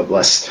guys have a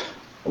blessed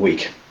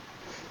week.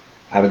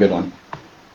 Have a good one.